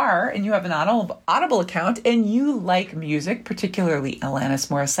you are and you have an Audible account and you like music, particularly Alanis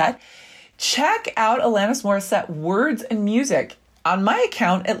Morissette, check out Alanis Morissette Words and Music. On my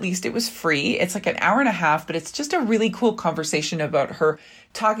account, at least, it was free. It's like an hour and a half, but it's just a really cool conversation about her,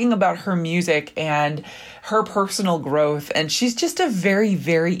 talking about her music and her personal growth. And she's just a very,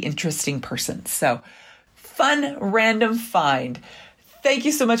 very interesting person. So fun, random find. Thank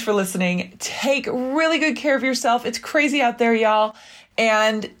you so much for listening. Take really good care of yourself. It's crazy out there, y'all.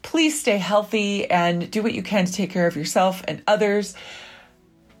 And please stay healthy and do what you can to take care of yourself and others.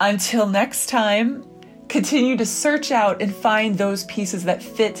 Until next time, continue to search out and find those pieces that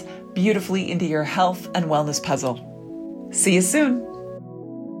fit beautifully into your health and wellness puzzle. See you soon.